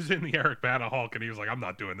the Eric Bana Hulk, and he was like, "I'm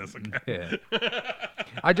not doing this again." yeah.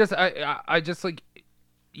 I just like,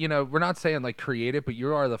 you know, we're not saying like create it, but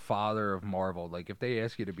you are the father of Marvel. Like if they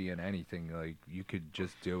ask you to be in anything, like you could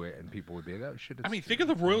just do it, and people would be like, "Oh shit!" I mean, think of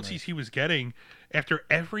the royalties he was getting after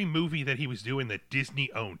every movie that he was doing that Disney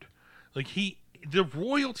owned. Like the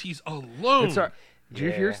royalties alone. Did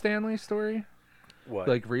you hear Yeah. Stanley's story? What?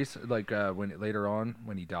 Like when later on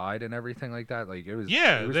when he died and everything like that, like it was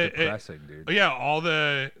depressing, dude. Yeah, all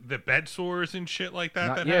the bed sores and shit like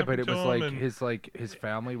that. But it was his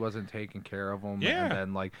family wasn't taking care of him. Yeah, and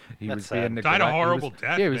then like he That's was sad. being died a horrible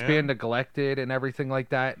death. Yeah, he was being neglected and everything like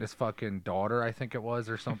that. And his fucking daughter, I think it was,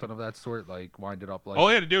 or something of that sort, like winded up like. All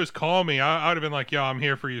he had to do was call me. I would have been like, "Yo, I'm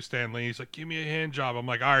here for you, Stan Lee." He's like, "Give me a hand job." I'm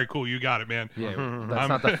like, "All right, cool, you got it, man." Yeah, that's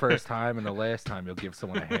not the first time and the last time you'll give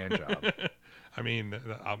someone a hand job. I mean,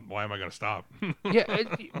 why am I going to stop? Yeah,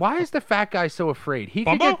 why is the fat guy so afraid? He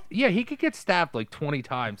Bumbo? he could get stabbed like 20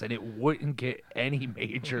 times and it wouldn't get any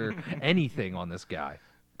major anything on this guy.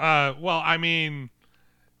 Well, I mean,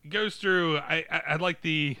 he goes through. I like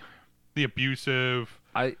the abusive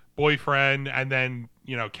boyfriend, and then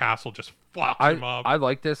Castle just fucks him up. I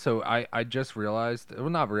like this, so I just realized, well,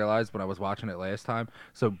 not realized, but I was watching it last time.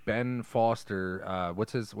 So Ben Foster,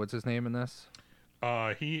 what's his name in this?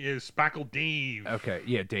 He is Spackle Dave. Okay,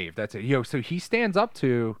 yeah, Dave. That's it. So he stands up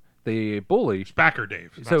to the bully. Spacker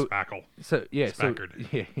Dave, not Spackle. So yeah, Spacker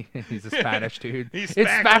Dave. Yeah, he's a Spanish dude. It's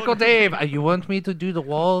Spackle Dave. You want me to do the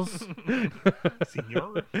walls?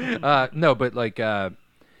 Senor? No, but like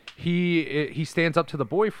he stands up to the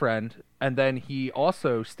boyfriend, and then he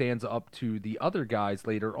also stands up to the other guys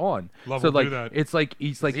later on. Love so will like do that. it's like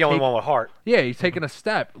he's the only one with heart. Yeah, he's taking a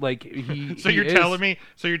step. Like he. So you're telling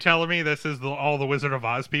me this is all the Wizard of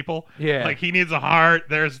Oz people? Yeah. Like he needs a heart.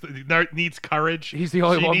 There needs courage. He's the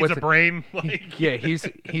only one needs with a brain. Like yeah,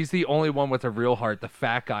 he's the only one with a real heart. The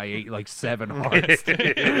fat guy ate like 7 hearts.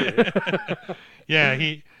 Yeah,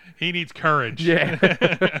 he needs courage.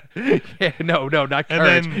 Yeah. Yeah, no, not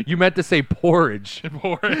courage. then- You meant to say porridge.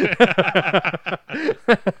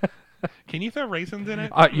 Can you throw raisins in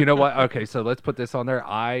it? You know what? Okay, so let's put this on there.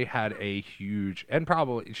 I had a huge, and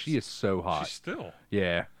probably she is so hot. She's still.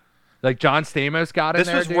 Yeah. Like John Stamos got in This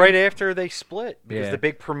there. was dude. right after they split because Yeah. the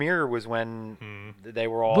big premiere was when they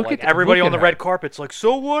were all Look like at- everybody look on the at red her. carpet's like,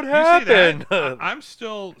 so what You see that? happened? I'm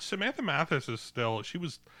still. Samantha Mathis is still. She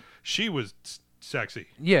was sexy.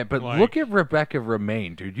 Yeah, but Like- look at Rebecca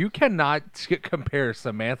Romaine, dude. You cannot compare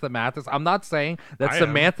Samantha Mathis. I'm not saying that I am.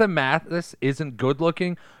 Samantha Mathis isn't good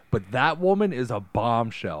looking, but that woman is a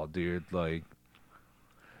bombshell, dude. Like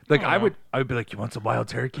I would be like, you want some wild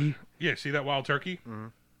turkey? Yeah, see that wild turkey? Mm-hmm.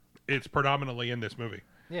 It's predominantly in this movie.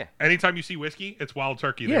 Yeah. Anytime you see whiskey, it's wild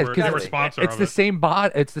turkey. Yeah, They were a sponsor it's of the it. same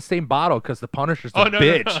It's the same bottle because the Punisher's a Oh, no,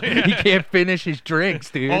 bitch. no, yeah. He can't finish his drinks,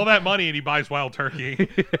 dude. All that money and he buys wild turkey.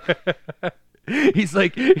 He's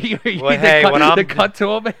like, Well, hey, when they I'm- cut to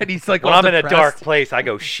him, and he's like, When all I'm in a depressed. dark place, I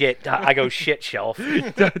go shit. I go shit shelf.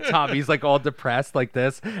 Tommy's like all depressed like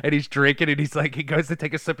this, and he's drinking, and he's like, he goes to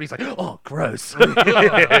take a sip, and he's like, oh, gross.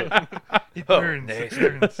 It burns. nasty.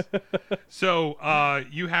 It burns. So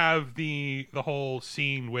you have the whole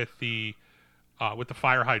scene with the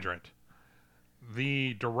fire hydrant.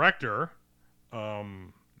 The director,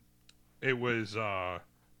 it was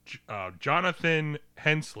Jonathan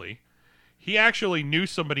Hensley. He actually knew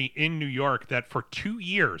somebody in New York that for 2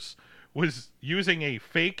 years was using a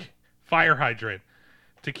fake fire hydrant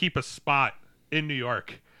to keep a spot in New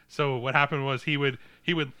York. So what happened was he would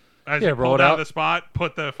as he roll pulled it out out. the spot,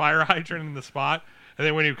 put the fire hydrant in the spot, and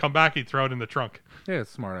then when he'd come back, he'd throw it in the trunk. Yeah, it's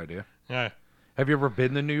a smart idea. Yeah. Have you ever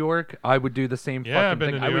been to New York? I would do the same Yeah, I've fucking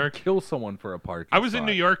been thing. to I New would York. kill someone for a parking I was in spot.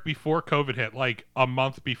 New York before COVID hit, like a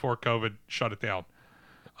month before COVID shut it down.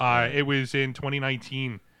 It was in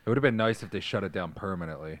 2019. It would have been nice if they shut it down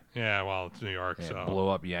permanently. Yeah, well, it's New York, Yeah, so blow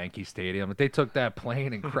up Yankee Stadium. But they took that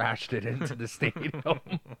plane and crashed it into the stadium.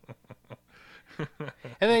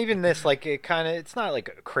 And then even this, like, it's not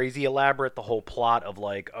like crazy elaborate. The whole plot of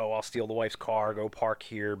like, oh, I'll steal the wife's car, go park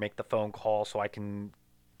here, make the phone call, so I can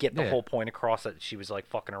get the Yeah. whole point across that she was like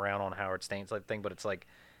fucking around on Howard Stern type thing. But it's like,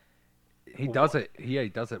 He does it. Yeah, he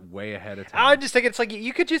does it way ahead of time. I just think it's like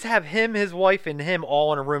you could just have him, his wife, and him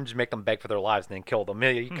all in a room, just make them beg for their lives, and then kill them.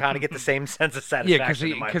 You kind of get the same sense of Yeah,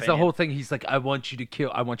 satisfaction. because the whole thing, he's like, I want you to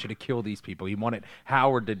kill these people. He wanted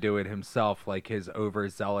Howard to do it himself, like his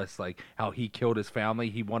overzealous, like how he killed his family.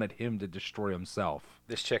 He wanted him to destroy himself.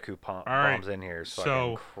 This chick who right. bombs in here is fucking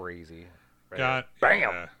So, crazy. Right got there.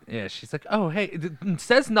 Bam. Yeah, she's like, oh hey,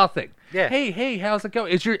 says nothing. Yeah. Hey, how's it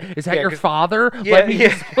going? Is that Yeah, your 'cause- father? Yeah, let me,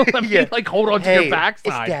 yeah, let me yeah. like hold on to Hey, your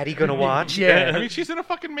backside. is Daddy gonna watch? Yeah. I mean, she's in a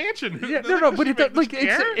fucking mansion. Yeah, Does no, but she it does, does like she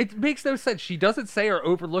care? it makes no sense. She doesn't say or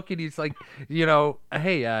overlook it. He's like,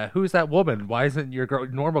 hey, who's that woman? Why isn't your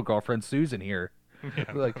normal girlfriend Susan here?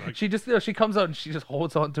 Yeah, Like she just she comes out and she just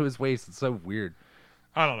holds on to his waist. It's so weird.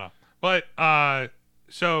 I don't know. But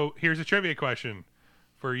so here's a trivia question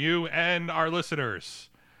for you and our listeners.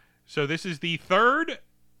 So this is the third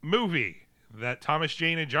movie that Thomas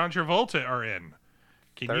Jane and John Travolta are in.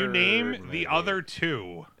 Can you name the other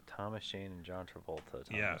two? Thomas Jane and John Travolta.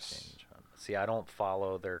 Yes. Jane and John. See, I don't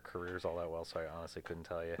follow their careers all that well, so I honestly couldn't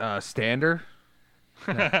tell you. Stander.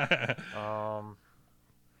 I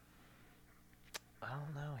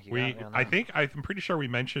don't know. I'm pretty sure we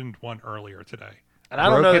mentioned one earlier today. And I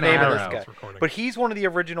don't know the Broken name of Arrow. this guy, but he's one of the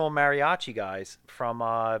original mariachi guys from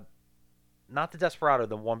not the Desperado,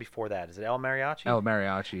 the one before that. Is it El Mariachi? El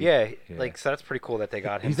Mariachi. Yeah, like so that's pretty cool that they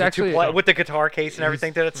got him. He's to actually play, with the guitar case and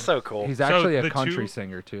everything. That's so cool. He's actually So a country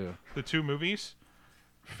singer too. The two movies,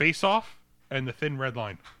 Face Off and The Thin Red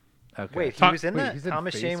Line. Okay. Wait, he was in Wait, that? he's in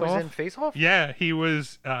Thomas Face Jane was Off? in Face Off? Yeah, he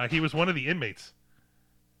was one of the inmates.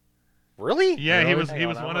 Really? Yeah, he was Hang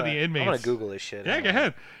one on, of the inmates. I'm gonna Google this shit. Yeah, Hang go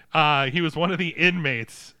on. ahead. He was one of the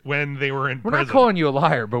inmates when they were in We're prison. not calling you a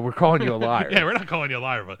liar, but we're calling you a liar. Yeah, we're not calling you a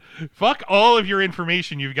liar, but fuck all of your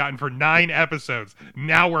information you've gotten for 9 episodes.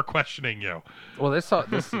 Now we're questioning you. Well, this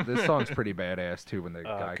song's pretty badass too when the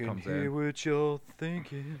guy comes in. What you're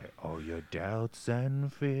thinking. All your doubts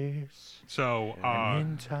and fears. So,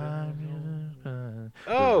 In time.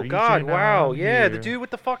 Oh God! Wow! Yeah, the dude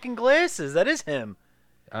with the fucking glasses. That is him.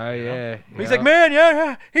 Oh yeah. He's like, man,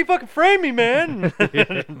 yeah, he fucking framed me, man.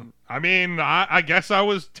 I mean, I guess I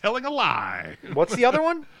was telling a lie. What's the other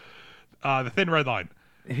one? The Thin Red Line.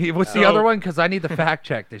 What's the other one? Because I need to fact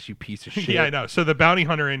check this, you piece of shit. Yeah, I know. So the bounty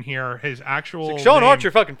hunter in here, his actual Sean name,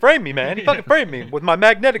 Archer fucking framed me, man. He fucking framed me with my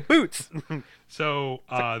magnetic boots. So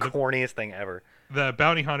the corniest thing ever. the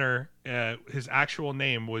bounty hunter, his actual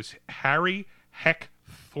name was Harry Heck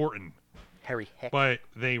Thornton, Harry Heck. but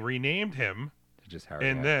they renamed him Just Harry.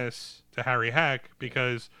 in this to Harry Heck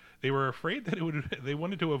because they were afraid that they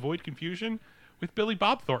wanted to avoid confusion with Billy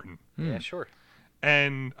Bob Thornton. Yeah, sure.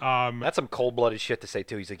 And That's some cold-blooded shit to say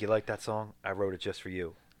too. He's like, "You like that song? I wrote it just for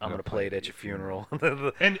you. I'm gonna play it at your funeral."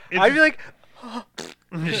 and I'd be like,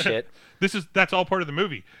 "Shit." That's all part of the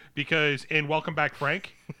movie because in Welcome Back,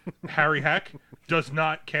 Frank, Harry Heck does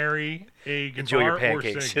not carry a guitar Enjoy your or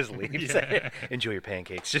pancakes. sing. Just leaves. Yeah. Enjoy your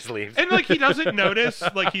pancakes. Just leaves. And like he doesn't notice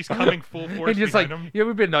like he's coming full force And just behind like, him. you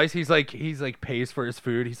ever been nice? He's like pays for his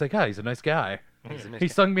food. He's like, he's a nice guy. He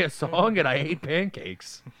sung me a song and I ate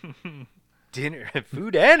pancakes. Dinner,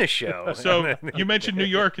 food, and a show. So you mentioned New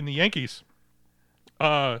York and the Yankees.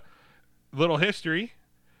 Little history.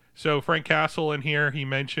 So Frank Castle in here, he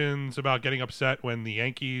mentions about getting upset when the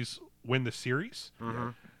Yankees win the series. Mm-hmm.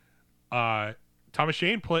 Thomas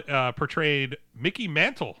Jane portrayed Mickey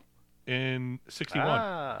Mantle in '61.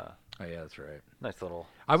 Ah, Oh yeah, that's right. nice little.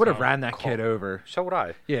 I would have ran that kid over. So would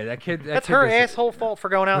I. Yeah, that kid. That's kid her was- asshole fault for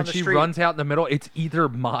going out When in the she street. runs out in the middle, it's either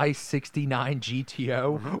my '69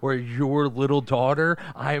 GTO or your little daughter.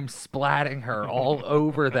 I am splatting her all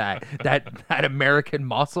over that American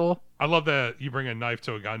muscle. I love that you bring a knife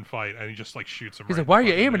to a gunfight and he just like shoots him. He's right like, "Why are in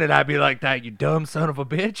you front of aiming it at me like that, you dumb son of a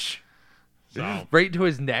bitch?" So Right into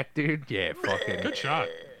his neck, dude. Yeah, fucking. good shot.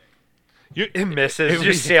 It misses. It was-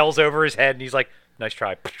 just sails over his head, and he's like, "Nice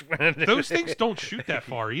try." Those things don't shoot that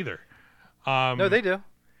far either. No, they do.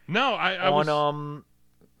 No, I On was.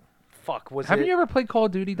 fuck, was Haven't it? you ever played Call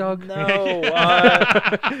of Duty, Doug? No.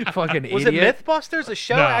 Fucking Was idiot. it Mythbusters? The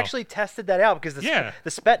show No. actually tested that out because Yeah. the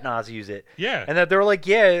Spetsnaz use it. Yeah. And that they were like,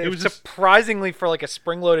 it was was just- surprisingly for like a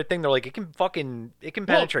spring-loaded thing. They're like, it can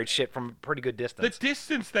penetrate shit from a pretty good The distance.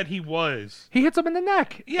 distance that he was. He hits him in the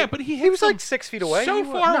neck. Yeah, but he He was him like 6 feet away. so He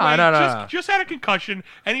was- far No, away. no. Just had a concussion,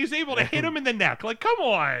 and he was able to hit him in the neck. Like, come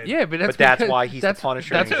on. Yeah, but that's But that's because- why he's the that's-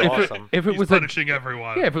 Punisher and that's- he's if awesome. If it He's was punishing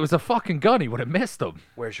everyone. if it was a fucking gun, he would have missed him.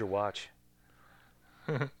 Where's your watch?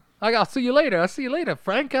 Like, I'll see you later,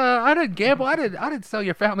 Frank. I didn't gamble. I didn't sell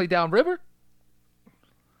your family downriver.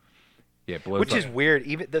 Yeah, Which is weird.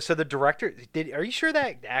 So the director are you sure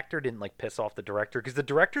that actor didn't like piss off the director? Because the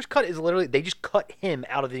director's cut is literally they just cut him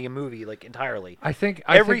out of the movie like entirely. I think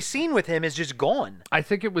Every scene with him is just gone. I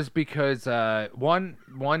think it was because I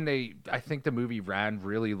think the movie ran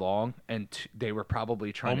really long and they were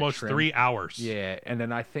probably trying Almost to trim. 3 hours. Yeah, and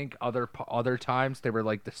then I think other times they were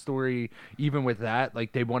like the story. Even with that,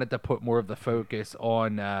 like they wanted to put more of the focus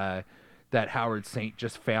on that Howard Saint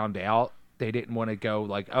just found out. They didn't want to go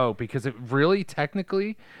like, because it really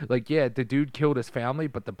technically, like, yeah, the dude killed his family,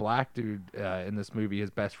 but the black dude in this movie, his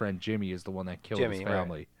best friend Jimmy, is the one that killed his Jimmy,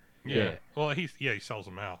 family. right. Yeah. Well, he sells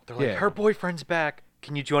them out. They're like, Yeah. her boyfriend's back.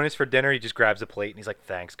 Can you join us for dinner? He just grabs a plate and he's like,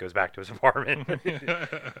 thanks, goes back to his apartment.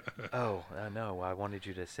 No, I wanted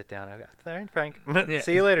you to sit down. I got, thanks, Frank.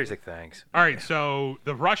 See you later. He's like, thanks. All right, so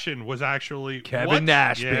the Russian was actually Kevin what?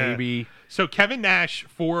 Nash, Yeah. baby. So Kevin Nash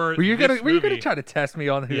for Were you this gonna movie, try to test me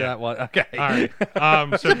on who Yeah. that was? Okay. All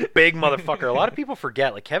right. So Big motherfucker. A lot of people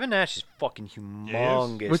forget. Like, Kevin Nash is fucking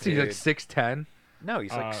humongous. What's he, dude. like 6'10"? No,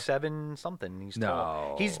 he's like 7 something. He's tall.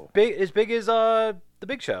 No. He's big, as big as the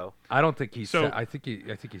Big Show. I don't think he's. So- I think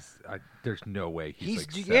he's. There's no way he's.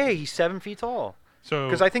 like yeah, 7. he's 7 feet tall. So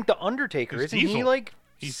Because I think the Undertaker He's isn't he Diesel. like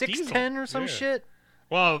He's 6'10" or some Yeah. shit?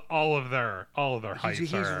 well, all of their heights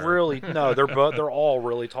He's are really they're all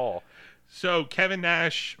really tall. So Kevin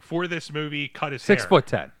Nash for this movie cut his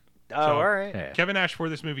 6'10". Oh, So- all right. Yeah. Kevin Nash for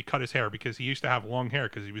this movie cut his hair because he used to have long hair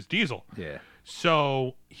because he was Diesel. Yeah.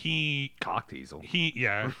 So he Cock diesel. he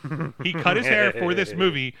cut his hair for this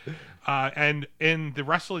movie, and in the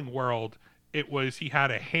wrestling world, he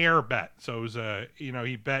had a hair bet. So it was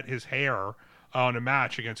he bet his hair on a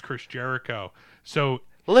match against Chris Jericho. So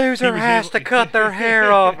Loser was has able- to cut their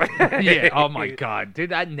hair off. Yeah. Oh my God,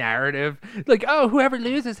 dude, that narrative. Like, oh, whoever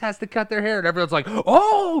loses has to cut their hair, and everyone's like,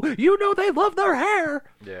 oh, they love their hair.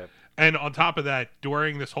 Yeah. And on top of that,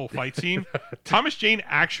 during this whole fight scene, Thomas Jane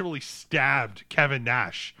actually stabbed Kevin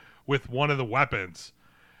Nash with one of the weapons,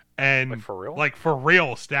 and Like, for real? like for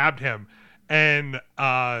real, stabbed him. And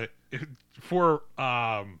for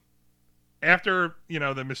after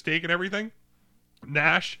the mistake and everything,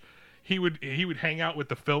 Nash he would hang out with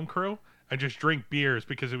the film crew and just drink beers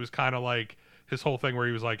because it was kind of like his whole thing where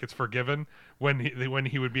he was like it's forgiven when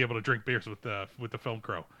he would be able to drink beers with the film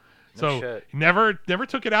crew. So shit. he never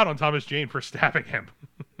took it out on Thomas Jane for stabbing him.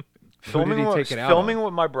 Filming he with, take it out filming on?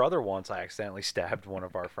 with my brother once, I accidentally stabbed one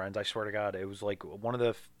of our friends. I swear to God, it was like one of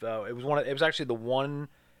the. It was actually the one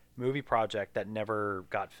movie project that never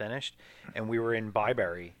got finished, and we were in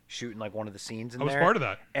Byberry shooting like one of the scenes in I was there. part of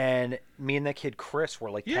that. And me and that kid Chris were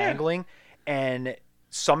like Yeah. tangling, and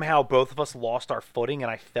somehow both of us lost our footing, and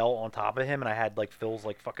I fell on top of him, and I had like Phil's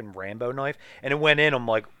like fucking Rambo knife, and it went in. I'm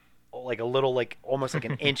like a little, like almost like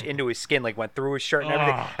an inch into his skin, like went through his shirt and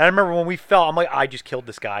everything. Ah. And I remember when we fell, I'm like, I just killed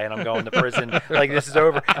this guy and I'm going to prison. Like, this is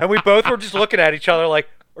over. And we both were just looking at each other like,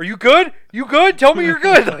 are you good? You good? Tell me you're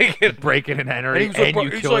good. Like, Breaking and entering, and, he was like, and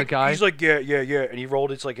you he's kill a like, guy. He's like, yeah. And he rolled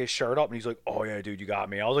his shirt up and he's like, oh yeah, dude, you got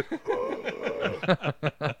me. I was like,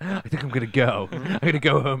 I think I'm gonna go. I'm gonna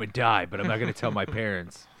go home and die, but I'm not gonna tell my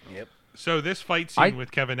parents. yep. So this fight scene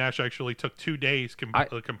with Kevin Nash actually took 2 days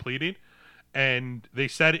completed, and they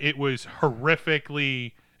said it was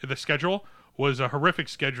horrifically. The schedule was a horrific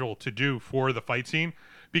schedule to do for the fight scene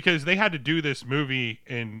because they had to do this movie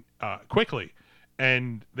in quickly,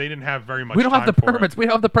 and they didn't have very much. We don't have the time for permits. it. We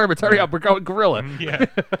don't have the permits. Hurry up, we're going gorilla. Yeah,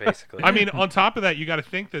 Basically. I mean, on top of that, you got to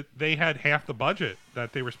think that they had half the budget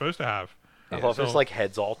that they were supposed to have. I love his like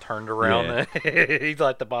head's all turned around. He's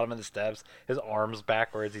at the bottom of the steps, his arms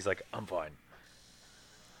backwards. He's like, I'm fine.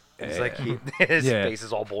 He's like, his face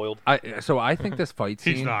is all boiled. So I think this fight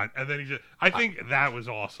scene. He's not, and then he just. I think that was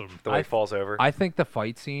awesome. The way he falls over. I think the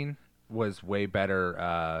fight scene was way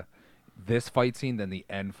better. This fight scene than the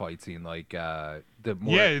end fight scene. Like the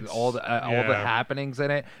more all the happenings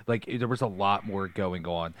in it. Like there was a lot more going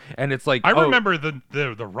on, and it's like I remember the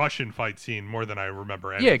Russian fight scene more than I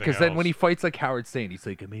remember anything. Yeah, because then when he else. fights like Howard Stern, he's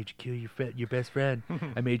like, "I made you kill your best friend.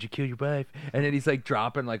 I made you kill your wife," and then he's like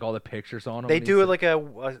dropping like all the pictures on him. They and do he's it like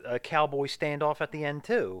a cowboy standoff at the end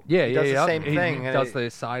too. Yeah, he yeah, does yeah. the same He thing. does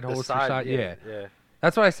the side holster shot. Yeah. yeah.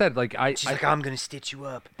 That's what I said. Like She's like, I'm gonna stitch you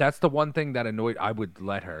up. that's the one thing that annoyed. I would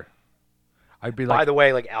let her. I'd be By like, the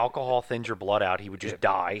way, like alcohol thins your blood out. He would just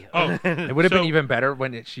die. Oh, it would have been even better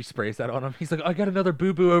when she sprays that on him. He's like, I got another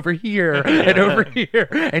boo boo over here and over here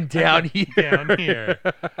and down here. down here.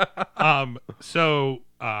 So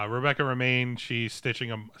Rebecca Romaine, she's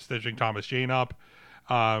stitching Thomas Jane up.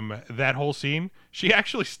 That whole scene, she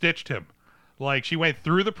actually stitched him. Like she went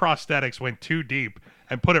through the prosthetics, went too deep,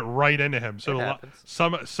 and put it right into him. So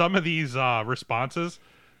some of these responses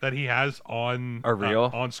that he has on Are real?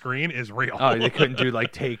 On screen is real. Oh, they couldn't do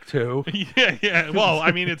like take 2. yeah. Well,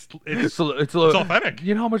 I mean, it's It's authentic.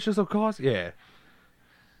 You know how much this will cost? Yeah.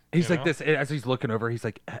 He's You like know? this as he's looking over. He's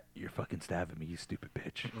like, "You're fucking stabbing me, you stupid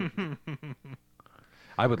bitch."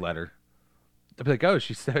 I would let her. I'd be like, "Oh,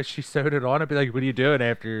 she sewed it on." I'd be like, "What are you doing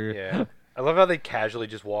after?" Yeah. I love how they casually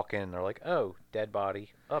just walk in. They're like, "Oh, dead body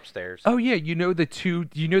upstairs." Oh yeah, you know the two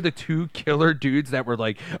killer dudes that were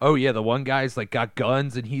like, oh yeah, the one guy's like got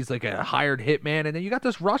guns and he's like a hired hitman, and then you got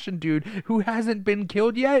this Russian dude who hasn't been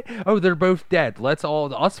killed yet. Oh, they're both dead. Let's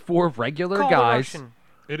us 4 regular Call the guys. Russian.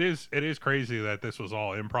 It is crazy that this was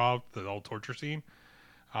all improv, the whole torture scene.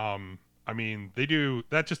 I mean,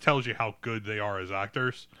 that just tells you how good they are as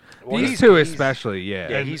actors. Well, These two especially, yeah.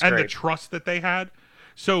 Yeah, and he's the great. trust that they had.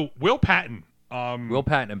 So Will Patton, Will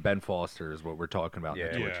Patton and Ben Foster is what we're talking about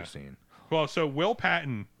in the Yeah. torture scene. well, so Will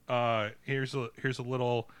Patton, here's a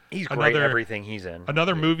little He's great. another Everything he's in.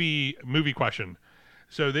 another movie question.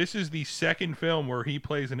 So this is the second film where he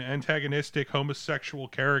plays an antagonistic homosexual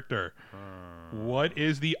character. What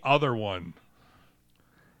is the other one?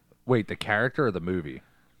 Wait, the character or the movie?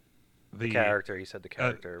 The character. You said the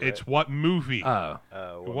character. Right? It's what movie?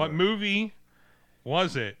 What movie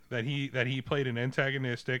was it that he played an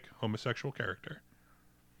antagonistic homosexual character?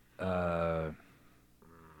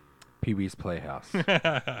 Pee-wee's Playhouse.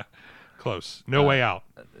 Close. No Way Out.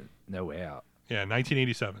 No Way Out. Yeah,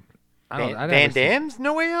 1987. Van Damme's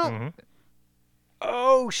No Way Out? Mm-hmm.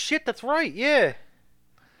 Oh, shit, that's right, yeah.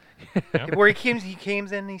 Yep. Where he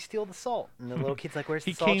comes in and he steals the salt. And the little kid's like, where's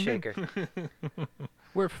the salt shaker?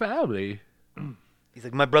 We're family. He's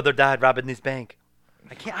like, my brother died robbing this bank.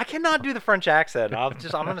 I cannot do the French accent. I'm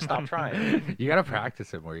gonna stop trying. You gotta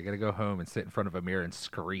practice it more. You gotta go home and sit in front of a mirror and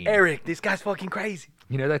scream. Eric, this guy's fucking crazy.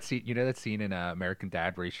 You know that scene in American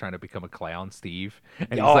Dad where he's trying to become a clown, Steve,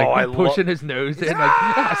 and he's pushing his nose in,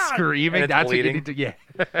 like screaming. That's bleeding. What you need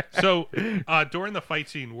to. Yeah. So during the fight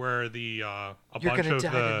scene where a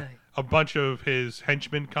bunch of his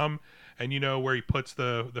henchmen come, and where he puts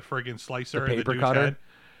the friggin' slicer in the dude's head,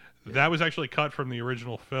 that was actually cut from the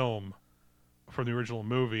original film. From the original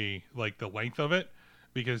movie, like the length of it,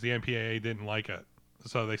 because the MPAA didn't like it.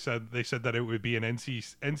 So they said that it would be an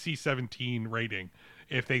NC-17 rating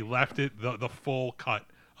if they left it the full cut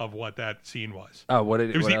of what that scene was. Oh,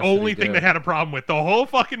 it was the only thing they had a problem with the whole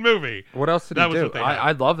fucking movie. What else did he do?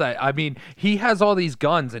 I love that. I mean, he has all these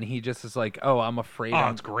guns, and he just is like, "Oh, I'm afraid." Oh,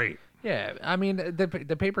 it's great. Yeah, I mean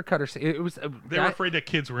the paper cutter. It was. They were afraid that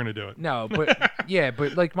kids were going to do it. No, but yeah,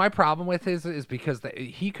 but like my problem with his is because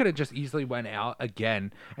he could have just easily went out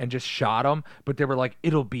again and just shot him, but they were like,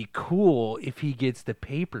 it'll be cool if he gets the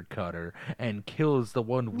paper cutter and kills the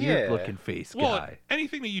one weird looking face guy.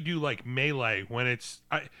 Anything that you do like melee when it's.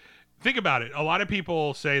 Think about it. A lot of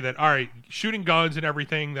people say that, all right, shooting guns and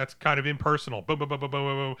everything, that's kind of impersonal. Boom, boom, boom, boom, boom,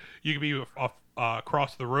 boom. You can be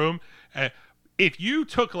across the room. If you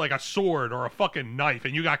took like a sword or a fucking knife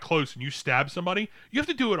and you got close and you stabbed somebody, you have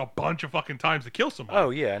to do it a bunch of fucking times to kill somebody. Oh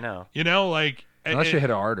yeah, I know. Unless you hit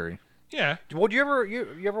an artery. Yeah. Well, you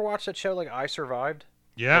ever watch that show like I Survived?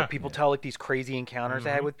 Yeah. Where people tell like these crazy encounters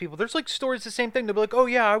they had with people. There's like stories the same thing. They'll be like, "Oh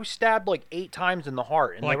yeah, I was stabbed like 8 times in the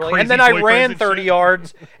heart," and, and then I ran 30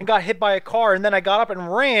 yards and got hit by a car, and then I got up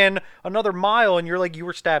and ran another mile, and you're like, "You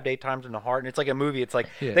were stabbed 8 times in the heart," and it's like a movie. It's like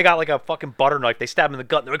they got like a fucking butter knife. They stab him in the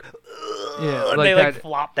gut. And they're like, yeah, and like they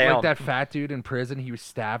flop down. Like that fat dude in prison. He was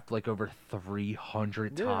stabbed like over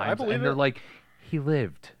 300 times, I believe and they're like, he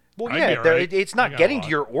lived. Well, yeah, it's not getting to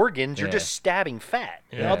your organs. You're just stabbing fat.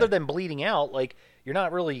 Yeah. Other than bleeding out, like you're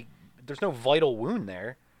not really. There's no vital wound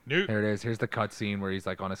there. Nope. There it is. Here's the cut scene where he's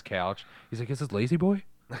like on his couch. He's like, "Is this Lazy Boy?"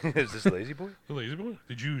 Is this Lazy Boy? The Lazy Boy?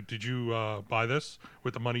 Did you buy this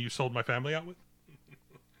with the money you sold my family out with?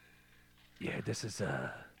 Yeah, this is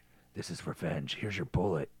revenge. Here's your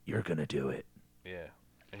bullet. You're gonna do it. Yeah.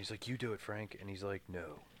 And he's like, "You do it, Frank." And he's like,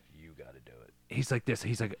 "No, you got to do it." He's like this.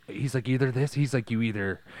 He's like either this. He's like you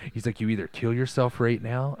either kill yourself right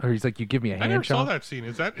now, or he's like you give me a hand job. I never saw that scene.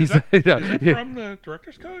 Is that from the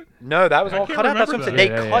director's cut? No, that was all cut out. That's what I'm saying. They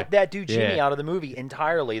cut that dude Jimmy Yeah. out of the movie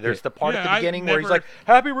entirely. There's the part at the I beginning where he's like,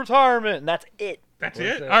 "Happy retirement," and that's it. That's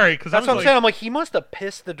it? All right, because That's what I'm saying. I'm like, he must have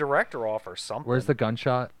pissed the director off or something. Where's the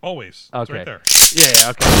gunshot? Always. It's Okay. right there.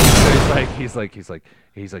 Yeah. Okay. So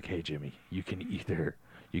he's like, hey Jimmy, you can either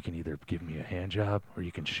give me a hand job or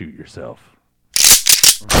you can shoot yourself.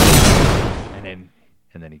 And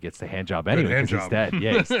then he gets the hand job anyway because he's dead.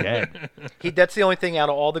 Yeah, he's dead. That's the only thing out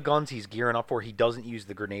of all the guns he's gearing up for. He doesn't use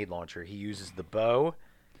the grenade launcher. He uses the bow.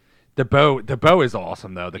 The bow is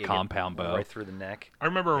awesome though. The compound bow right through the neck. I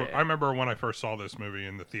remember when I first saw this movie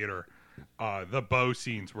in the theater. The bow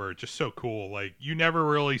scenes were just so cool. Like you never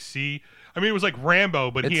really see. I mean, it was like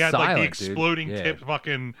Rambo, but he had silent, like the exploding tipped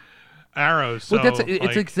fucking arrows. So, well,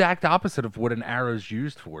 it's exact opposite of what an arrow's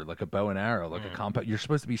used for, like a bow and arrow, like a compound. You're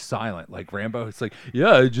supposed to be silent. Like Rambo, it's like,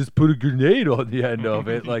 yeah, I just put a grenade on the end of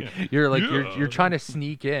it. Like you're trying to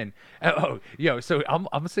sneak in. So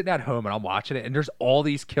I'm sitting at home and I'm watching it, and there's all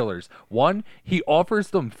these killers. One, he offers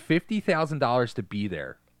them $50,000 to be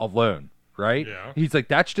there alone. Right? Yeah. He's like,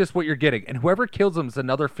 that's just what you're getting. And whoever kills him is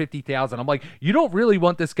another $50,000. I'm like, you don't really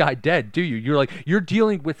want this guy dead, do you? You're like, you're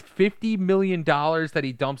dealing with $50 million that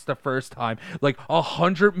he dumps the first time, like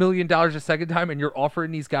 $100 million the second time, and you're offering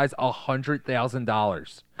these guys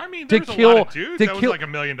 $100,000. I mean, there's a lot of dudes that was like $1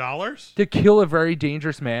 million. To kill a very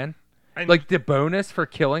dangerous man. And like the bonus for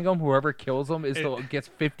killing him, whoever kills him gets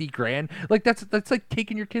 $50,000. Like that's like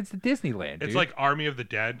taking your kids to Disneyland. It's dude. like Army of the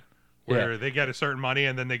Dead. where they get a certain money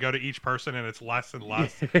and then they go to each person and it's less and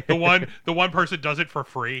less. the one person does it for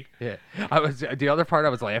free. Yeah, the other part I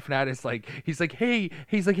was laughing at is like he's like, hey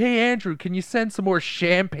Andrew, can you send some more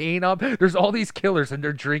champagne up? There's all these killers and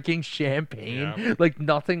they're drinking champagne, like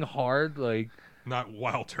nothing hard, like. Not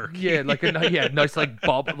wild turkey. Yeah, like nice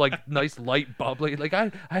nice light bubbly. Like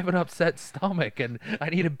I have an upset stomach and I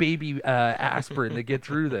need a baby aspirin to get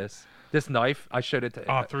through this. This knife, I showed it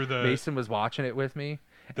to Mason was watching it with me.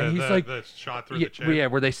 And he's like, the shot through the chin. Yeah,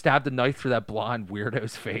 where they stabbed the knife through that blonde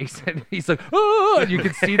weirdo's face, and he's like, oh, and you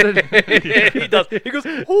can see the. He does. He goes,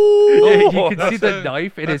 oh. Yeah, you can see the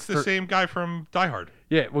knife. That's the same guy from Die Hard.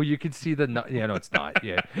 Yeah, well, you can see the knife. Yeah, no, it's not.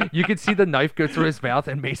 Yeah, you can see the knife go through his mouth,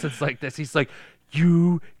 and Mason's like this. He's like,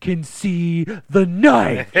 you can see the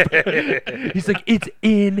knife. He's like, it's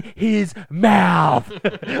in his mouth.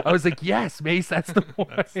 I was like, yes, Mace, that's the point.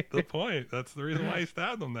 That's the point. That's the reason why he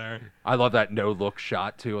stabbed him there. I love that no-look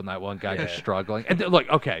shot, too, on that one guy just struggling. And look,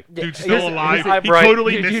 okay. Dude's still alive. He right.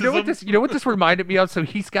 totally misses you know him. what this reminded me of? So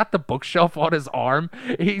he's got the bookshelf on his arm.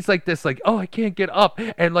 He's like this, like, oh, I can't get up.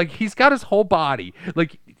 And, like, he's got his whole body.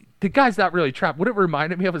 Like, the guy's not really trapped. What it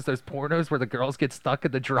reminded me of is those pornos where the girls get stuck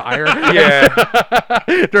in the dryer. Yeah.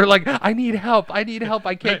 They're like, I need help. I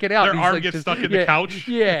can't get out. Their arm gets stuck in the couch.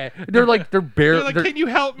 Yeah. They're barely. Can you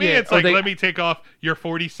help me? Yeah, it's like, let me take off your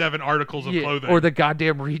 47 articles of clothing. Or the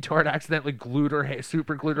goddamn retard accidentally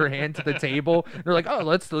super glued her hand to the table. They're like, oh,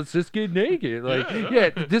 let's just get naked.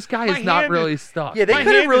 Like, this guy is not really stuck. Yeah, they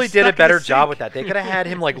could have really did a better job with that. They could have had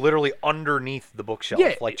him like literally underneath the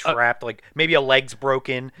bookshelf, like trapped, like maybe a leg's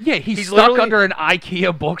broken. Yeah, he's stuck under an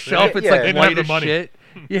IKEA bookshelf. It's like white as shit.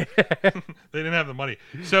 Yeah. They didn't have the money.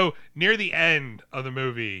 So near the end of the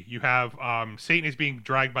movie, you have Satan is being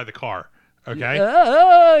dragged by the car.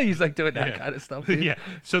 Okay. He's like doing that kind of stuff. Dude. Yeah.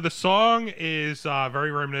 So the song is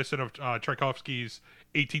very reminiscent of Tchaikovsky's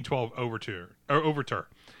 1812 Overture.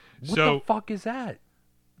 What the fuck is that?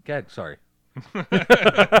 God, sorry.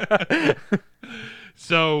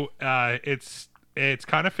 So it's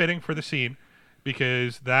kind of fitting for the scene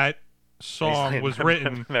because that song was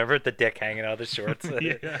written. Remember the dick hanging out of the shorts?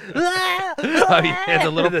 The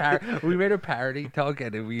little we made a parody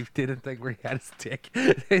talking and we didn't think we had his dick.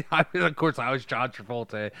 Of course, I was John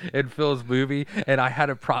Travolta in Phil's movie, and I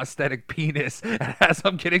had a prosthetic penis. And as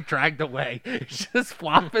I'm getting dragged away, it's just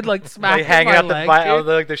flopping like smacking hanging my out leg, out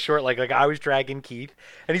of the short, like I was dragging Keith,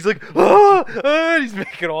 and he's like, oh, and he's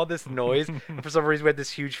making all this noise. And for some reason, we had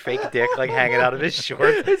this huge fake dick like hanging out of his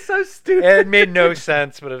shorts. It's so stupid. And it made no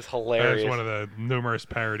sense, but it was hilarious. It's one of the numerous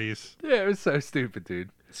parodies. Yeah, it was so stupid, dude.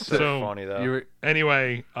 So funny though.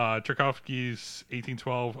 Anyway, Tchaikovsky's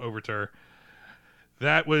 1812 Overture.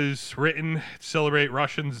 That was written to celebrate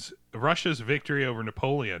Russia's victory over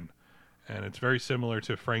Napoleon, and it's very similar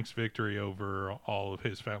to Frank's victory over all of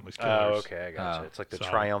his family's killers. Oh, okay, I gotcha. It's like the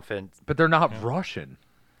triumphant. But they're not Russian.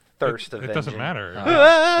 Thirst of it doesn't matter.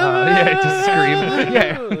 Just scream.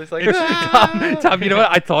 Yeah, it's like, Tom, you know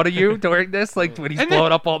what? I thought of you during this, like when he's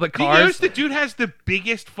blowing up all the cars. You notice the dude has the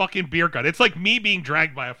biggest fucking beer gun. It's like me being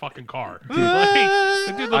dragged by a fucking car.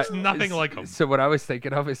 The dude looks nothing like him. So what I was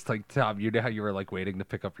thinking of is like, Tom, you know how you were like waiting to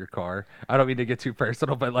pick up your car? I don't mean to get too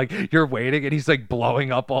personal, but like you're waiting and he's like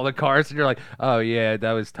blowing up all the cars and you're like, oh yeah,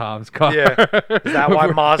 that was Tom's car. Yeah. Is that why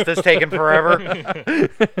Mazda's taking forever?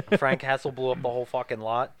 Frank Hessel blew up the whole fucking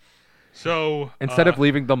lot. So instead of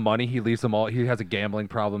leaving them money, he leaves them all. He has a gambling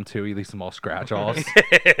problem too. He leaves them all scratch-offs.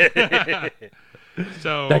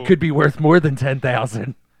 So that could be worth more than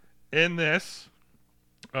 10,000. In this,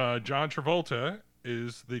 John Travolta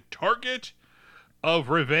is the target of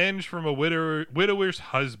revenge from a widower's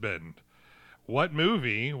husband. What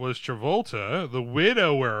movie was Travolta, the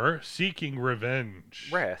widower, seeking revenge?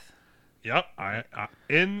 Wrath. Yep,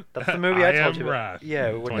 that's the movie I told you about. Wrath,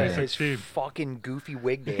 yeah, with his fucking goofy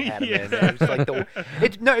wig they had him in. It was like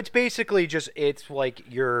it's basically just like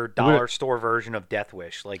your dollar store version of Death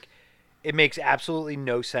Wish. Like it makes absolutely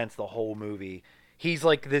no sense the whole movie. He's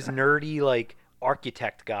like this nerdy like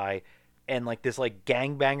architect guy, and like this like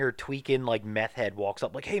gangbanger tweaking like meth head walks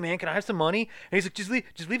up like, hey man, can I have some money? And he's like,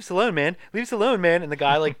 just leave us alone, man. Leave us alone, man. And the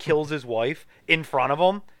guy like kills his wife in front of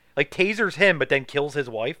him. Like tasers him, but then kills his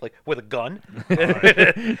wife like with a gun.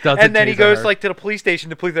 And then he goes like to the police station.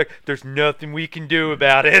 The police are like, "There's nothing we can do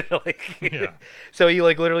about it." So he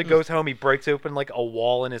like literally goes home. He breaks open like a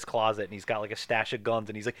wall in his closet, and he's got like a stash of guns.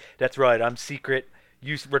 And he's like, "That's right, I'm secret.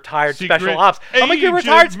 You retired special ops." I'm like, "You're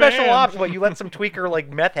retired special ops, but you let some tweaker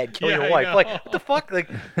like meth head kill your wife." Like, what the fuck? Like.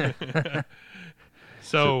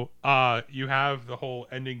 So, you have the whole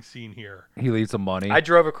ending scene here. He leaves some money. I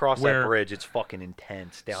drove across that bridge. It's fucking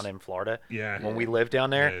intense down in Florida. Yeah. When we lived down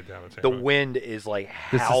there, the wind is like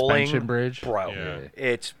the howling. suspension bridge, bro. Yeah.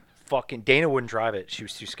 It's fucking. Dana wouldn't drive it. She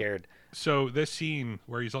was too scared. So this scene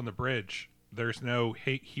where he's on the bridge, there's no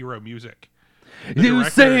hero music. You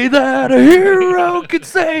say that a hero could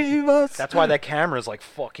save us. That's why that camera's like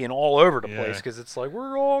fucking all over the place, because it's like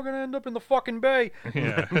we're all gonna end up in the fucking bay.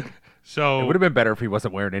 Yeah. So it would have been better if he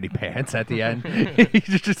wasn't wearing any pants at the end.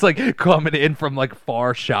 He's just like coming in from like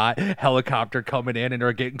far shot, helicopter coming in, and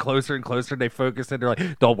they're getting closer and closer. And they focus and they're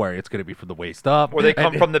like, "Don't worry, it's gonna be from the waist up." Or they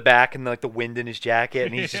come from the back and like the wind in his jacket,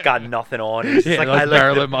 and he's just got nothing on. He's just like, like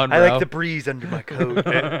Marilyn I Monroe. like the breeze under my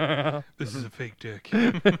coat. This is a fake dick.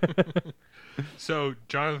 So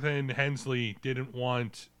Jonathan Hensley didn't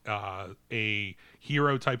want a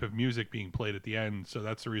hero type of music being played at the end, so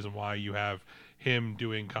that's the reason why you have him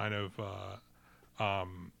doing kind of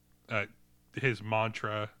his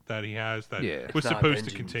mantra that he has that was supposed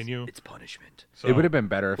to continue. It's punishment. So, it would have been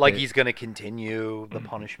better if like he's going to continue the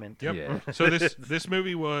punishment. Yep. Yeah. So this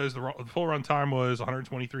movie was the full run time was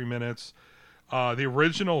 123 minutes. The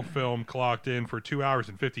original film clocked in for 2 hours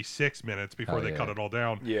and 56 minutes before they cut it all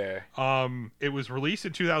down. Yeah. It was released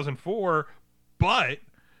in 2004, but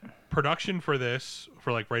production for this,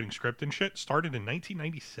 for like writing script and shit, started in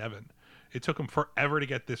 1997. It took them forever to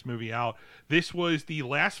get this movie out. This was the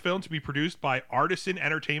last film to be produced by Artisan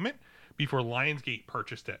Entertainment before Lionsgate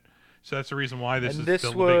purchased it. So that's the reason why this is this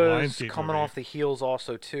still was a big Lionsgate coming movie. off the heels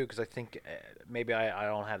also too, because I think maybe I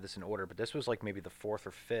don't have this in order, but this was like maybe the fourth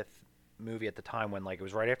or fifth movie at the time when like it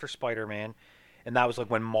was right after Spider-Man, and that was like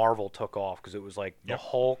when Marvel took off, because it was like the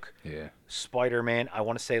Hulk, Spider-Man. I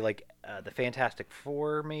want to say like the Fantastic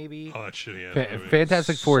Four maybe. Oh, that shitty.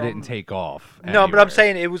 Fantastic Four didn't take off. No, but I'm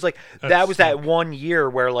saying it was like that was that 1 year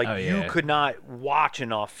where like you could not watch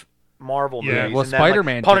enough Marvel movies. Well, and then,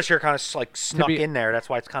 Spider-Man, like, Punisher kind of like snuck in there. That's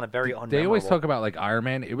why it's kind of very unmemorable. They always talk about like Iron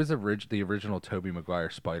Man. It was the original Tobey Maguire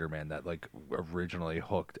Spider-Man that like originally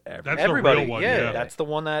hooked everybody. The real one, That's the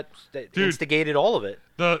one that instigated all of it.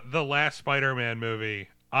 The last Spider-Man movie,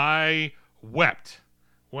 I wept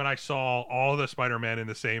when I saw all the Spider-Man in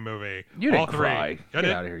the same movie. You all didn't three. cry. Get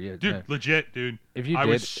out of here, dude. Legit, dude. If you I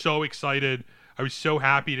did, was so excited. I was so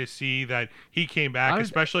happy to see that he came back,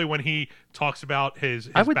 especially when he talks about his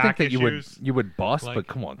I would back think that issues. you would bust, like, but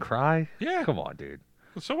come on, cry. Yeah, come on, dude.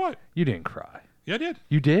 So what? You didn't cry. Yeah, I did.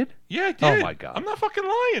 You did? Yeah, I did. Oh my god! I'm not fucking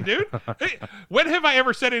lying, dude. Hey, when have I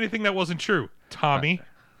ever said anything that wasn't true, Tommy?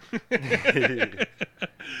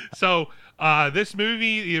 So this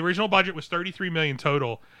movie, the original budget was $33 million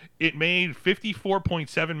total. It made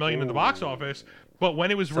 $54.7 million in the box office. But when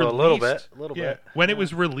it was released, a little bit. When it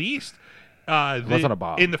was released, it wasn't a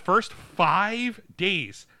bomb. In the first 5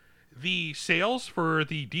 days, the sales for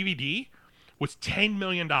the DVD was $10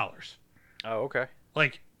 million. Oh, okay.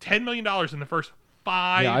 Like $10 million in the first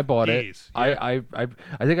 5 I bought days. it. Yeah.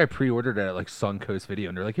 I think I pre-ordered it at like Suncoast Video,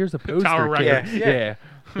 and they're like, "Here's a poster." Tower too. Records. Yeah.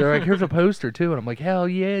 They're like, "Here's a poster too," and I'm like, "Hell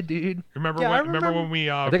yeah, dude!" Remember when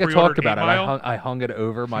we? I think I talked about it. I hung it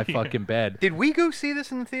over my fucking bed. Did we go see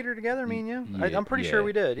this in the theater together, me and you? Yeah, I'm pretty sure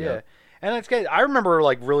we did. yeah. Yeah. And it's good. I remember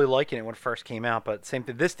like really liking it when it first came out, but same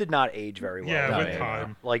thing. This did not age very well. Yeah, to with me.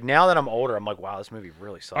 time. Like now that I'm older, I'm like, wow, this movie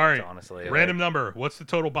really sucks. All right, honestly. random number. What's the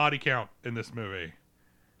total body count in this movie?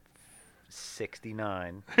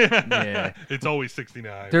 69. Yeah. It's always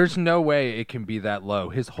 69. There's no way it can be that low.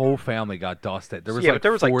 His whole family got dusted. There was but like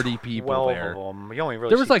there was 40 like people there. Of them. You only really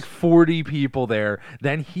There was see like 40 people there.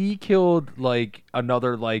 Then he killed like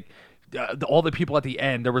another like all the people at the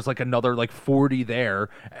end. There was like another like 40 there.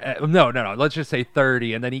 No. Let's just say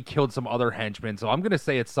 30. And then he killed some other henchmen. So I'm gonna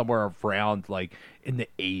say it's somewhere around like in the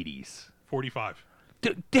 80s. 45.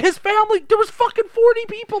 His family, there was fucking 40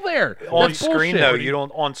 people there. on screen bullshit. though. You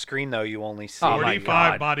don't on screen though. You only see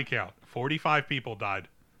 45 body count. 45 people died.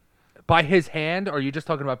 By his hand, or are you just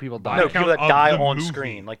talking about people dying? no people that die on movie.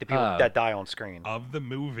 screen, like the people that die on screen. Of the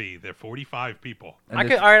movie, there are 45 people. All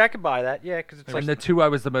right, I could buy that. Yeah, because it's And like the two I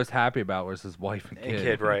was the most happy about was his wife and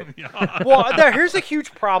kid. right? Well, here's a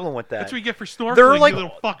huge problem with that. That's what you get for snorkeling, They're like, you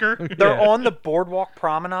little fucker. They're on the boardwalk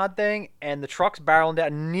promenade thing, and the truck's barreling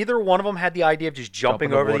down. Neither one of them had the idea of just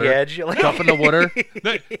jumping over the edge. Jump in the water.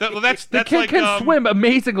 That's The kid like, can swim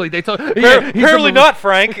amazingly. They told apparently not,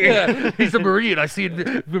 Frank. Yeah, he's a Marine. I see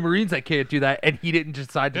the Marines that can't do that, and he didn't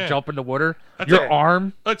decide to jump in the water. That's Your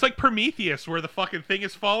arm. It's like Prometheus, where the fucking thing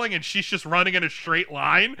is falling and she's just running in a straight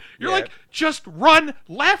line. You're like, just run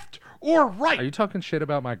left or right. Are you talking shit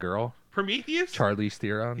about my girl? Prometheus. Charlize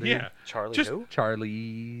Theron. Dude. Yeah, Charlie just, who?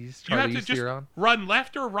 Charlize You have to just Theron. run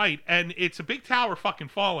left or right, and it's a big tower fucking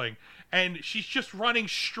falling, and she's just running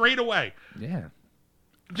straight away. Yeah.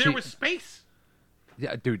 There was space.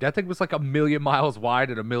 Yeah, dude, that thing was like 1,000,000 miles wide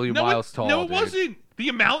and 1,000,000 miles tall. No, it dude. wasn't. The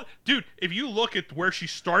amount, dude. If you look at where she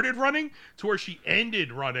started running to where she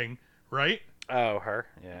ended running, right? Oh, her.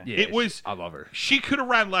 Yeah. Yeah, It was. I love her. She could have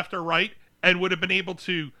ran left or right and would have been able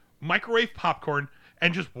to microwave popcorn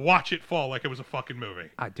and just watch it fall like it was a fucking movie.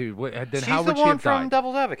 Dude, then She's how the would she one have from died?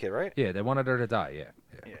 Devil's Advocate, right? Yeah, they wanted her to die.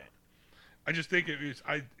 Yeah. I just think it was.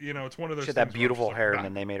 It's one of those. She had that things where I'm beautiful just like, hair, nah. and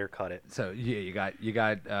then they made her cut it. So yeah, you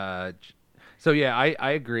got. So yeah,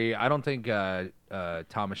 I agree. I don't think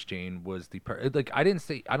Thomas Jane was the I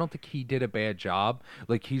don't think he did a bad job.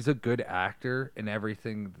 Like, he's a good actor in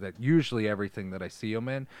usually everything that I see him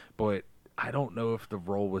in, but I don't know if the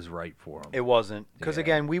role was right for him. It wasn't, because Yeah.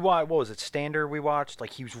 again, we watched. What was it? Standard. We watched.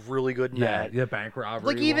 Like, he was really good in that. Yeah, bank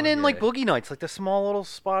robbery. Like, even one, in yeah. like Boogie Nights, like the small little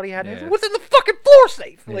spot he had. Yeah. What's in the fucking floor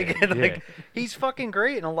safe? Yeah, Like, yeah. he's fucking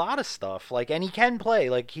great in a lot of stuff. Like, and he can play.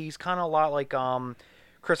 Like, he's kind of a lot like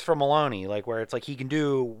Christopher Maloney, like, where it's like he can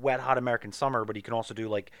do Wet Hot American Summer, but he can also do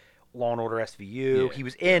like Law and Order SVU. Yeah. He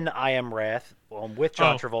was in I Am Wrath with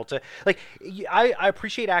John Travolta. Like, I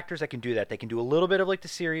appreciate actors that can do that. They can do a little bit of like the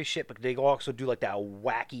serious shit, but they also do like that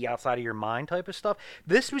wacky outside of your mind type of stuff.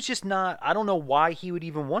 This was just not. I don't know why he would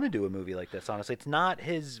even want to do a movie like this. Honestly, it's not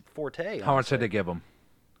his forte. How much honestly. did they give him?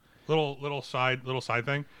 Little side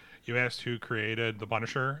thing. You asked who created the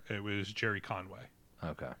Punisher. It was Jerry Conway.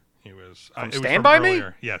 Okay. He was. From It was Stand from By Me?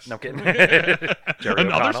 earlier. Yes. No kidding. Another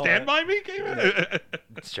O'Connell, Stand By Me came in.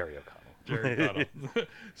 It's Jerry O'Connell. Jerry O'Connell.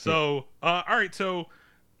 So, all right. So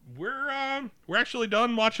we're actually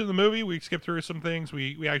done watching the movie. We skipped through some things.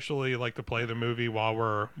 We actually like to play the movie while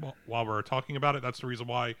we're talking about it. That's the reason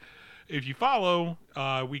why. If you follow,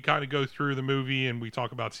 we kind of go through the movie and we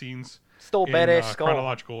talk about scenes Still in badass skull.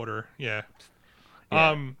 chronological order. Yeah.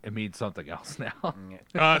 Yeah, it means something else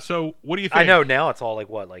now. So what do you think? I know now it's all like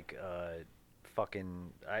what, like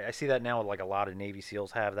fucking. I see that now. Like a lot of Navy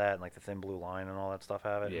SEALs have that, and like the Thin Blue Line and all that stuff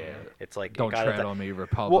have it. Yeah. It's like Don't got tread it, on me, well,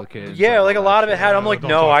 Republicans. yeah, and like a all lot that of it had. shit. I'm like,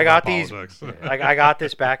 Don't no, talk I got about these. politics. I got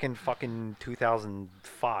this back in fucking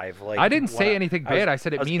 2005. Like, I didn't when say anything bad. I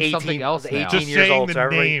said it was means 18 something else I was 18 now. Just years saying old, the so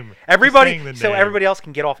name. everybody, Just saying the so name. everybody else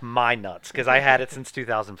can get off my nuts because I had it since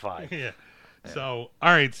 2005. Yeah. So,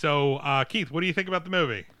 all right. So, Keith, what do you think about the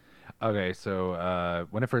movie? Okay, so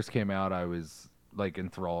when it first came out, I was like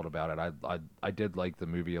enthralled about it. I did like the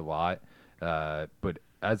movie a lot, but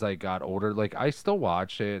as I got older, like I still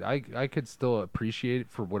watch it. I could still appreciate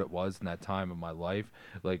it for what it was in that time of my life,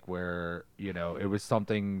 like where it was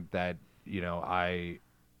something that I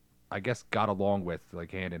guess got along with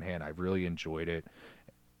like hand in hand. I really enjoyed it,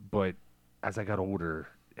 but as I got older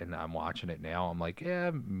and I'm watching it now, I'm like, yeah,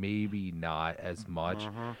 maybe not as much.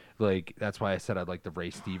 Like, that's why I said I'd like the Ray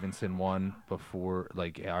Stevenson one before,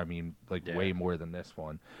 like, I mean, like way more than this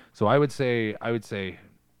one. So I would say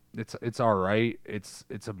it's all right. It's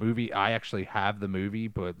a movie. I actually have the movie,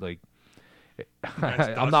 but like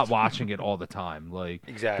I'm not watching it all the time. Like,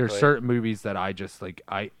 Exactly. there's certain movies that I just like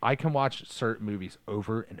I can watch certain movies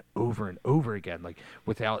over and over and over again, like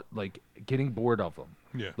without like getting bored of them.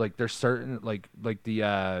 Yeah. Like there's certain like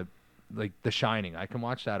The Shining. I can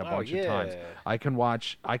watch that a bunch of times. yeah. I can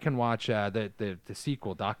watch the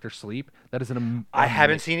sequel, Doctor Sleep. That is I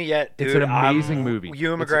haven't seen it yet, dude. It's an amazing movie.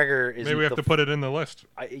 Ewan It's McGregor is. Maybe we have to put it in the list.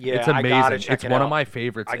 Yeah, It's I amazing. gotta check It's it one out. of my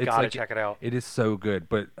favorites. I It's gotta like, check it out. It is so good.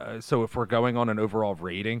 But so if we're going on an overall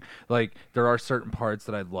rating, like there are certain parts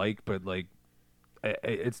that I like, but like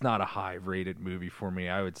it's not a high rated movie for me.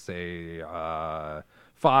 I would say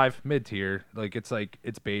 5, mid tier. Like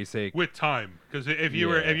it's basic. With time, because if you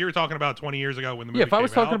were talking about 20 years ago when the movie Yeah, if I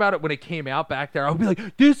was came talking out, about it when it came out back there, I would be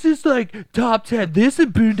like, "This is like top 10. This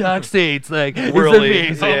and Boondock Saints, like Really?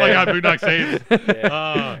 it's amazing." oh my god, Boondock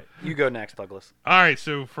Saints. You go next, Douglas. All right,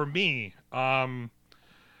 so for me, I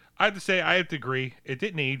have to say I have to agree. It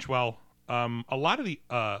didn't age well. A lot of the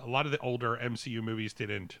older MCU movies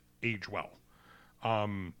didn't age well.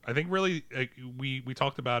 I think really we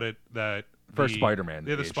talked about it that First Spider-Man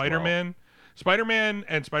Yeah, the aged Spider-Man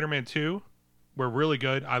and Spider-Man 2 were really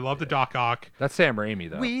good. I love the Doc Ock. That's Sam Raimi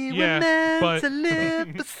though. We Yeah, were meant but- to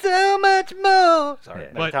live for so much more. Sorry, Yeah.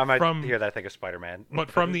 every But time I from- hear that, I think of Spider-Man.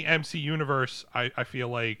 But from the MC universe, I feel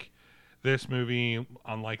like this movie,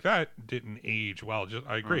 unlike that, didn't age well.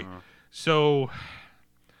 I agree. So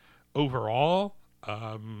overall,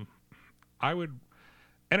 I would,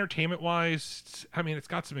 entertainment wise, I mean, it's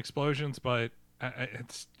got some explosions, but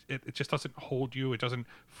it just doesn't hold you. It doesn't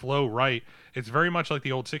flow right. It's very much like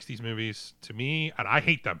the old 60s movies to me, and I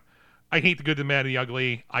hate them. I hate the good, the bad, and the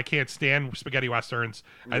ugly. I can't stand spaghetti westerns,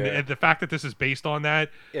 and the fact that this is based on that,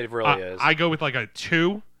 it really is. I go with like a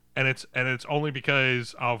 2, and it's only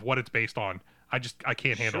because of what it's based on. I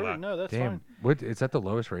can't handle that. No, that's Damn. fine. What is that the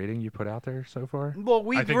lowest rating you put out there so far? Well,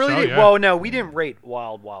 we I think really so, did. yeah. Well, no, we didn't rate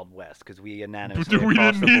Wild Wild West because we unanimously We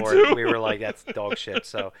across didn't the need board to. we were like, that's dog shit.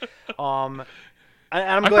 So,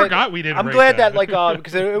 I'm I glad, forgot we didn't I'm rate glad that. that like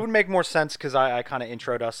because it would make more sense because I kind of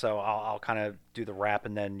introed us, so I'll kind of do the wrap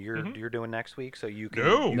and then you're doing next week, so you can.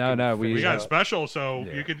 No. you No, can no, finish We got a out. special, so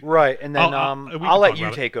you could. Right, and then we can I'll let talk you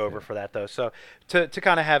about it. take over for that though. So to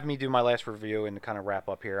kind of have me do my last review and to kind of wrap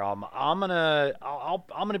up here, I'm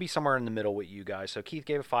gonna be somewhere in the middle with you guys. So Keith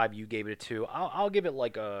gave it 5, you gave it a 2. I'll give it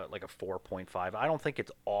like a 4.5. I don't think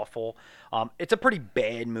it's awful. It's a pretty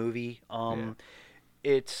bad movie.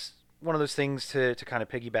 It's one of those things to kind of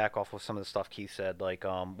piggyback off of some of the stuff Keith said. Like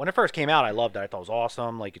when it first came out, I loved it. I thought it was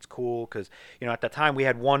awesome. Like it's cool because at that time we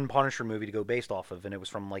had one Punisher movie to go based off of, and it was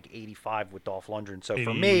from like '85 with Dolph Lundgren. So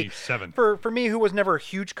for me, 87. for me who was never a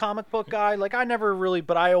huge comic book guy, like I never really,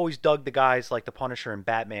 but I always dug the guys like the Punisher and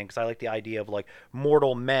Batman because I like the idea of like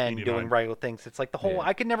mortal men 89. doing regular things. It's like the whole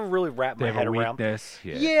I could never really wrap They my have head a around. weakness.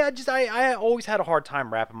 Yeah, just I always had a hard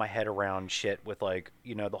time wrapping my head around shit with like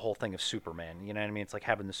the whole thing of Superman. You know what I mean? It's like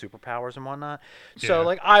having the superpowers and whatnot. So Yeah.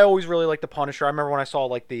 like I always really liked the Punisher. I remember when I saw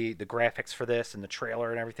like the graphics for this and the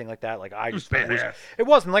trailer and everything like that. Like I just badass. it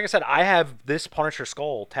was. And like I said, I have this Punisher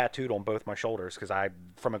skull tattooed on both my shoulders because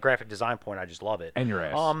from a graphic design point, I just love it. And your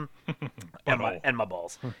ass. And my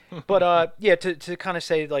balls. But yeah, to kind of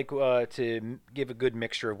say like to give a good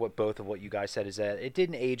mixture of what you guys said is that it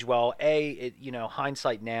didn't age well.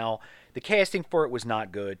 Hindsight now, the casting for it was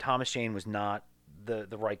not good. Thomas Jane was not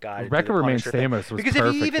the right guy. Rebecca to do the Romaine Punisher thing. Stamos was because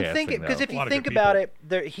if you perfect even think casting, because if A you lot of think good about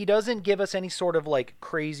people. it, he doesn't give us any sort of like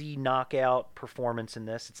crazy knockout performance in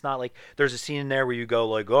this. It's not like there's a scene in there where you go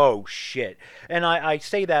like, oh shit. And I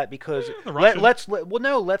say that because let's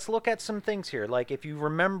look at some things here. Like if you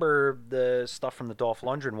remember the stuff from the Dolph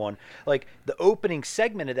Lundgren one, like the opening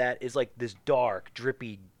segment of that is like this dark,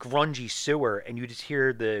 drippy, grungy sewer, and you just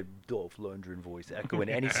hear the Dolph Lundgren voice echoing,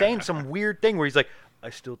 and he's saying some weird thing where he's like, I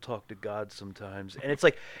still talk to God sometimes. And it's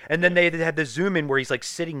like, and then they had the zoom in where he's like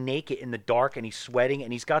sitting naked in the dark and he's sweating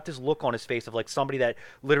and he's got this look on his face of like somebody that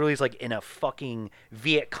literally is like in a fucking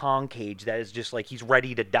Viet Cong cage that is just like he's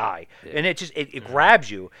ready to die. Yeah. And it grabs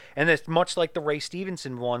you. And it's much like the Ray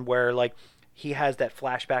Stevenson one where like he has that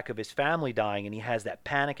flashback of his family dying and he has that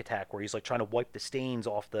panic attack where he's like trying to wipe the stains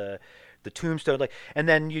off the tombstone, like, and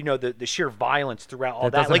then the sheer violence throughout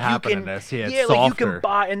all that. Like you can, in this. like you can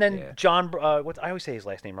buy, and then John, what I always say his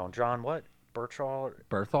last name wrong. John what? Berthal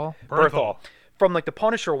from like the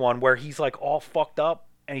Punisher one where he's like all fucked up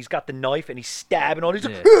and he's got the knife and he's stabbing all. He's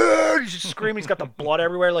like, he's just screaming. He's got the blood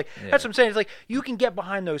everywhere. Like that's what I'm saying. It's like you can get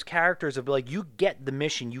behind those characters of like you get the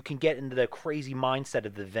mission. You can get into the crazy mindset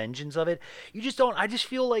of the vengeance of it. You just don't. I just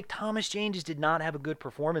feel like Thomas Jane just did not have a good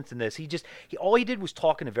performance in this. All he did was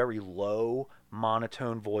talk in a very low,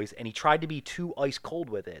 monotone voice, and he tried to be too ice cold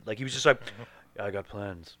with it. Like he was just like, I got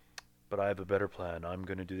plans. But I have a better plan. I'm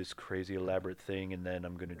going to do this crazy elaborate thing, and then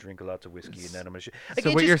I'm going to drink lots of whiskey, and then I'm going to... Like,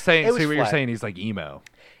 so what you're saying? So what you're saying? He's like emo.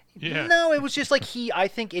 Yeah. No, it was just like I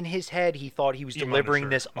think in his head he thought he was delivering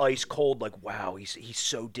this ice cold, like, wow, he's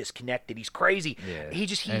so disconnected, he's crazy. Yeah.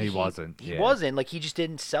 He wasn't. He wasn't. Like he just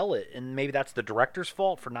didn't sell it, and maybe that's the director's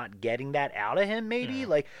fault for not getting that out of him. Maybe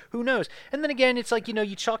like who knows? And then again, it's like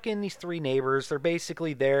you chuck in these three neighbors. They're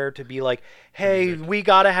basically there to be like, hey, we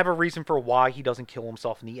got to have a reason for why he doesn't kill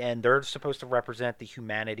himself in the end. They're supposed to represent the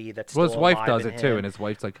humanity that's well, still his wife alive does in it too, him. and his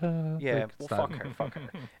wife's like, yeah, well, fuck her.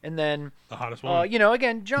 And then the hottest one.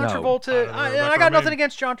 Again, John Travolta. I got nothing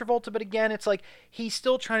against John Travolta, but again, it's like he's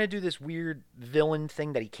still trying to do this weird villain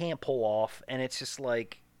thing that he can't pull off, and it's just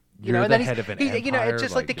like you're the head of an empire. It's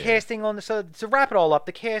just like the casting on the so to wrap it all up,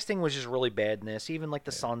 the casting was just really bad in this. Even like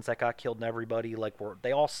the sons that got killed and everybody, like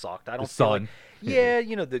they all sucked. I don't feel like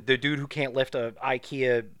the dude who can't lift a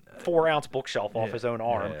IKEA 4-ounce bookshelf off his own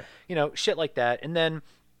arm, shit like that, and then.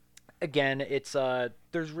 Again, it's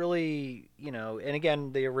there's really and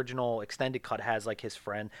again the original extended cut has like his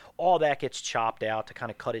friend. All that gets chopped out to kind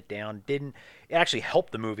of cut it down. It actually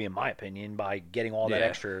helped the movie in my opinion by getting all that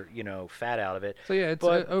extra fat out of it. So yeah, it's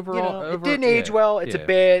overall it didn't age well. It's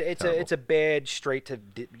a bad straight to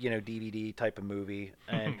DVD type of movie.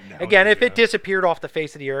 And again, if it disappeared off the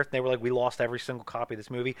face of the earth and they were like we lost every single copy of this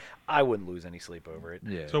movie, I wouldn't lose any sleep over it.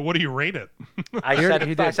 Yeah. So what do you rate it? I said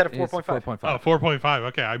a 4.5. 4.5. Oh, 4.5.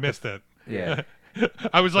 Okay, I missed it. Yeah.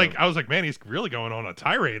 I was like, man, he's really going on a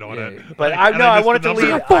tirade on it. But like, I wanted to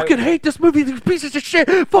lead. I fucking hate this movie. These pieces of shit.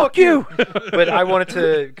 Fuck you. But I wanted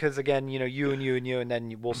to, because again, you, and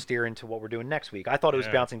then we'll steer into what we're doing next week. I thought it was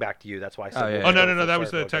bouncing back to you. That's why I said. No. That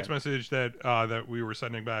was the text message that we were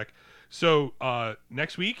sending back. So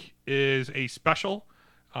next week is a special.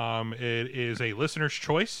 It is a listener's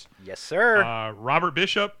choice. Yes, sir. Robert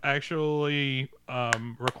Bishop actually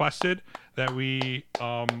requested that we.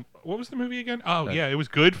 What was the movie again? Oh, yeah, it was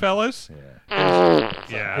Goodfellas. Yeah.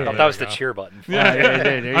 I thought that was the cheer button.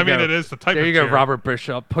 Yeah. I mean, it is the type of There you go, cheer. Robert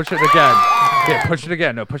Bishop. Push it again. Yeah, push it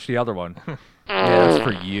again. No, push the other one. Yeah, that's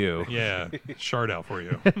for you. Yeah, Chardell for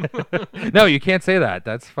you. No, you can't say that.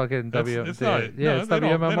 That's fucking W. It's not. Yeah, No, it's they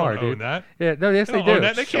don't WMMR, own dude. that. Yeah, no, yes, they don't own do.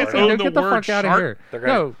 that. They can't own the Get the word fuck out of shark. here. They're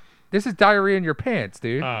No, this is diarrhea in your pants,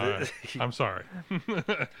 dude. I'm sorry.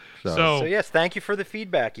 So yes, thank you for the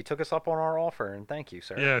feedback. You took us up on our offer, and thank you,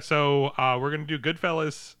 sir. Yeah, so we're gonna do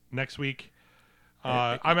Goodfellas next week.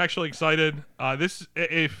 I'm actually excited.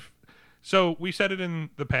 So we said it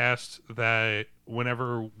in the past that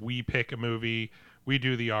whenever we pick a movie, we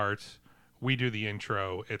do the arts, we do the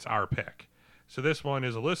intro. It's our pick. So this one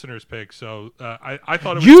is a listener's pick. So I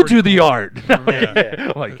thought it was You pretty do the cool. art. I'm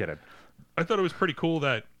like kidding. I thought it was pretty cool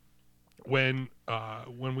that when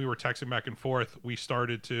we were texting back and forth, we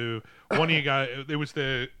started to one of you guys. It was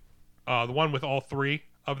the one with all three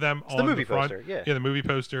of them on the movie front. poster. Yeah, the movie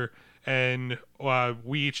poster, and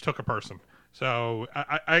we each took a person. So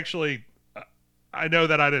I actually. I know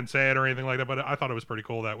that I didn't say it or anything like that, but I thought it was pretty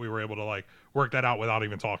cool that we were able to like work that out without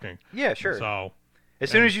even talking. Yeah, sure. So as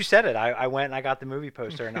soon as you said it, I went and I got the movie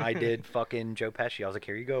poster and I did fucking Joe Pesci. I was like,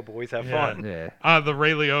 here you go, boys, have fun. Yeah. The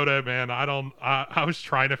Ray Liotta, man, I was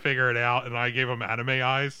trying to figure it out, and I gave him anime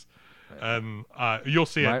eyes, and you'll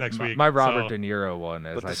see it next week. My Robert De Niro one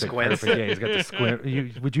is With the I think squints. perfect. Yeah, he's got the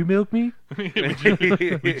squint. Would you milk me? would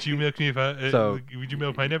you milk me if would you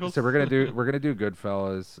milk my nipples? So we're gonna do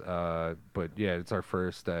Goodfellas, but yeah, it's our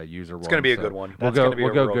first user one. It's gonna be a good one. We'll That's go gonna be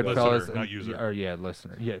a real good Goodfellas, listener, not user. Or yeah,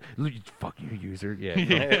 listener. Yeah, fuck you, user. Yeah,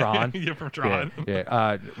 from Tron. Yeah, from Tron.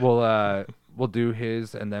 Yeah. We'll do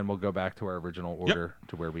his, and then we'll go back to our original order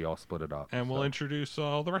to where we all split it up. And we'll introduce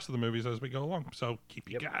all the rest of the movies as we go along. So keep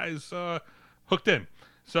you guys hooked in.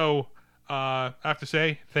 So I have to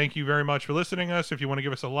say thank you very much for listening to us. If you want to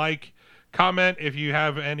give us a like, comment, if you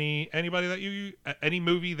have any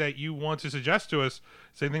movie that you want to suggest to us,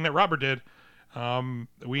 same thing that Robert did.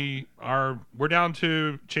 We're down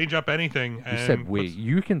to change up anything. You said we.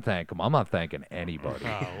 You can thank them. I'm not thanking anybody.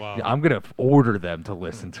 Oh, well. Yeah, I'm gonna order them to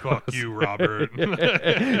listen to Fuck us. you, Robert.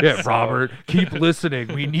 Yeah, Robert, keep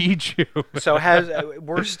listening. We need you. So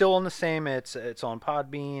we're still on the same. It's on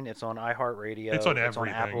Podbean. It's on iHeartRadio. It's on It's on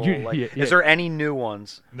everything. Apple. Yeah. Is there any new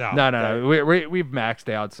ones? No. No. We've maxed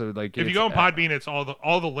out. So like, If you go on Podbean, it's all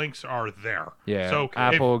the links are there. Yeah. So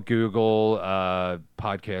Apple, Google,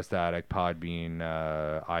 Podcast Addict, Podbean,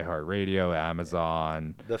 iHeartRadio,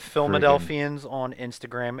 Amazon. The Philadelphians on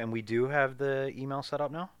Instagram, and we do have the email set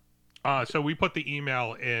up now. So we put the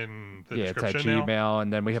email in the It's at description now. Gmail,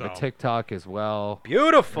 and then we have a So- TikTok as well.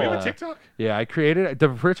 Beautiful. We have a TikTok? Yeah, I created the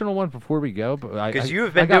original one before we go, but Because you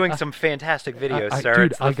have been doing some fantastic videos, sir.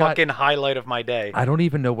 dude, It's the fucking highlight of my day. I don't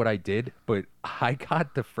even know what I did, but I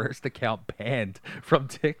got the first account banned from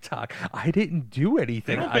TikTok. I didn't do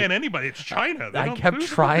anything. They don't ban anybody. It's China. I kept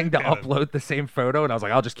trying to upload the same photo, and I was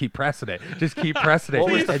like, I'll just keep pressing it. Just keep pressing it.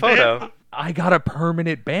 What was the And photo? I got a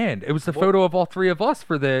permanent ban. It was the photo of all three of us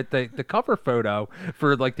for the cover photo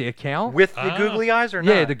for like the account. With the googly eyes or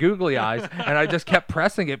not? Yeah, the googly eyes. And I just kept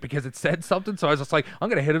pressing it because it said something. So I was just like, I'm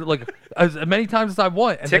going to hit it like as many times as I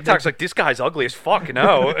want. And TikTok's like, this guy's ugly as fuck.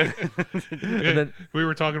 No. We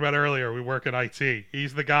were talking about earlier. We work in IT.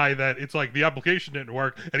 He's the guy that it's like the application didn't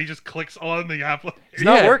work, and he just clicks on the application. It's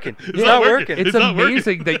not working. It's not working. It's not working.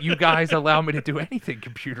 amazing that you guys allow me to do anything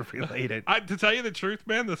computer related. To tell you the truth,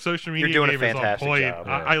 man, the social media You're doing a game is on fantastic point. job.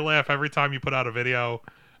 I laugh every time you put out a video.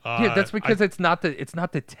 Yeah, that's because it's not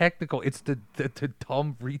the technical, it's the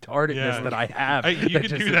dumb retardedness that I have. You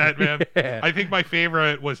can do that, man. Yeah. I think my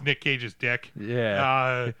favorite was Nick Cage's dick.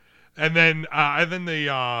 Yeah. And then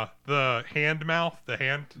the hand mouth, the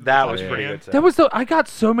hand. That was touch pretty hand. good. I got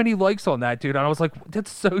so many likes on that, dude, and I was like,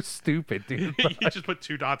 that's so stupid, dude. You just put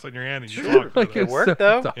 2 dots on your hand and you talk. Like, It it's worked, so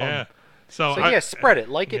though. dumb. Yeah. So yeah, spread it.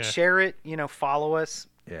 Like it, yeah. share it, follow us.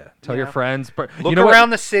 Yeah. Tell your friends. But Look you know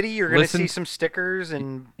around what? the city. You're going to Listen- see some stickers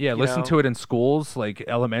and Listen to it in schools, like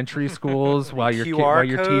elementary schools, while you're QR while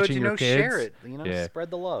you're codes, teaching your kids. share it. Yeah. Spread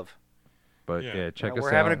the love. But Yeah. check us out.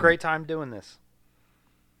 We're having a great time doing this.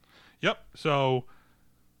 Yep. So,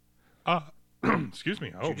 Excuse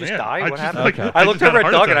me. Oh, Did you just man. die? What happened? Okay. I looked over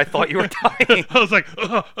at Doug and I thought you were dying. I was like,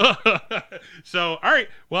 So, all right.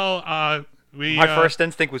 Well, My first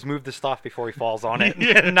instinct was move the stuff before he falls on it,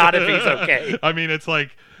 not if he's okay. I mean, it's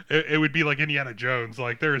like it would be like Indiana Jones.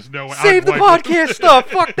 Like there is no way. Save the podcast stuff.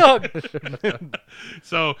 Fuck Doug.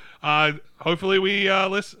 So, hopefully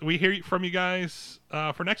we hear from you guys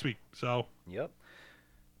for next week. So, Yep.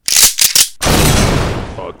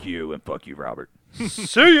 Fuck you and fuck you, Robert.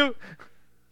 See you.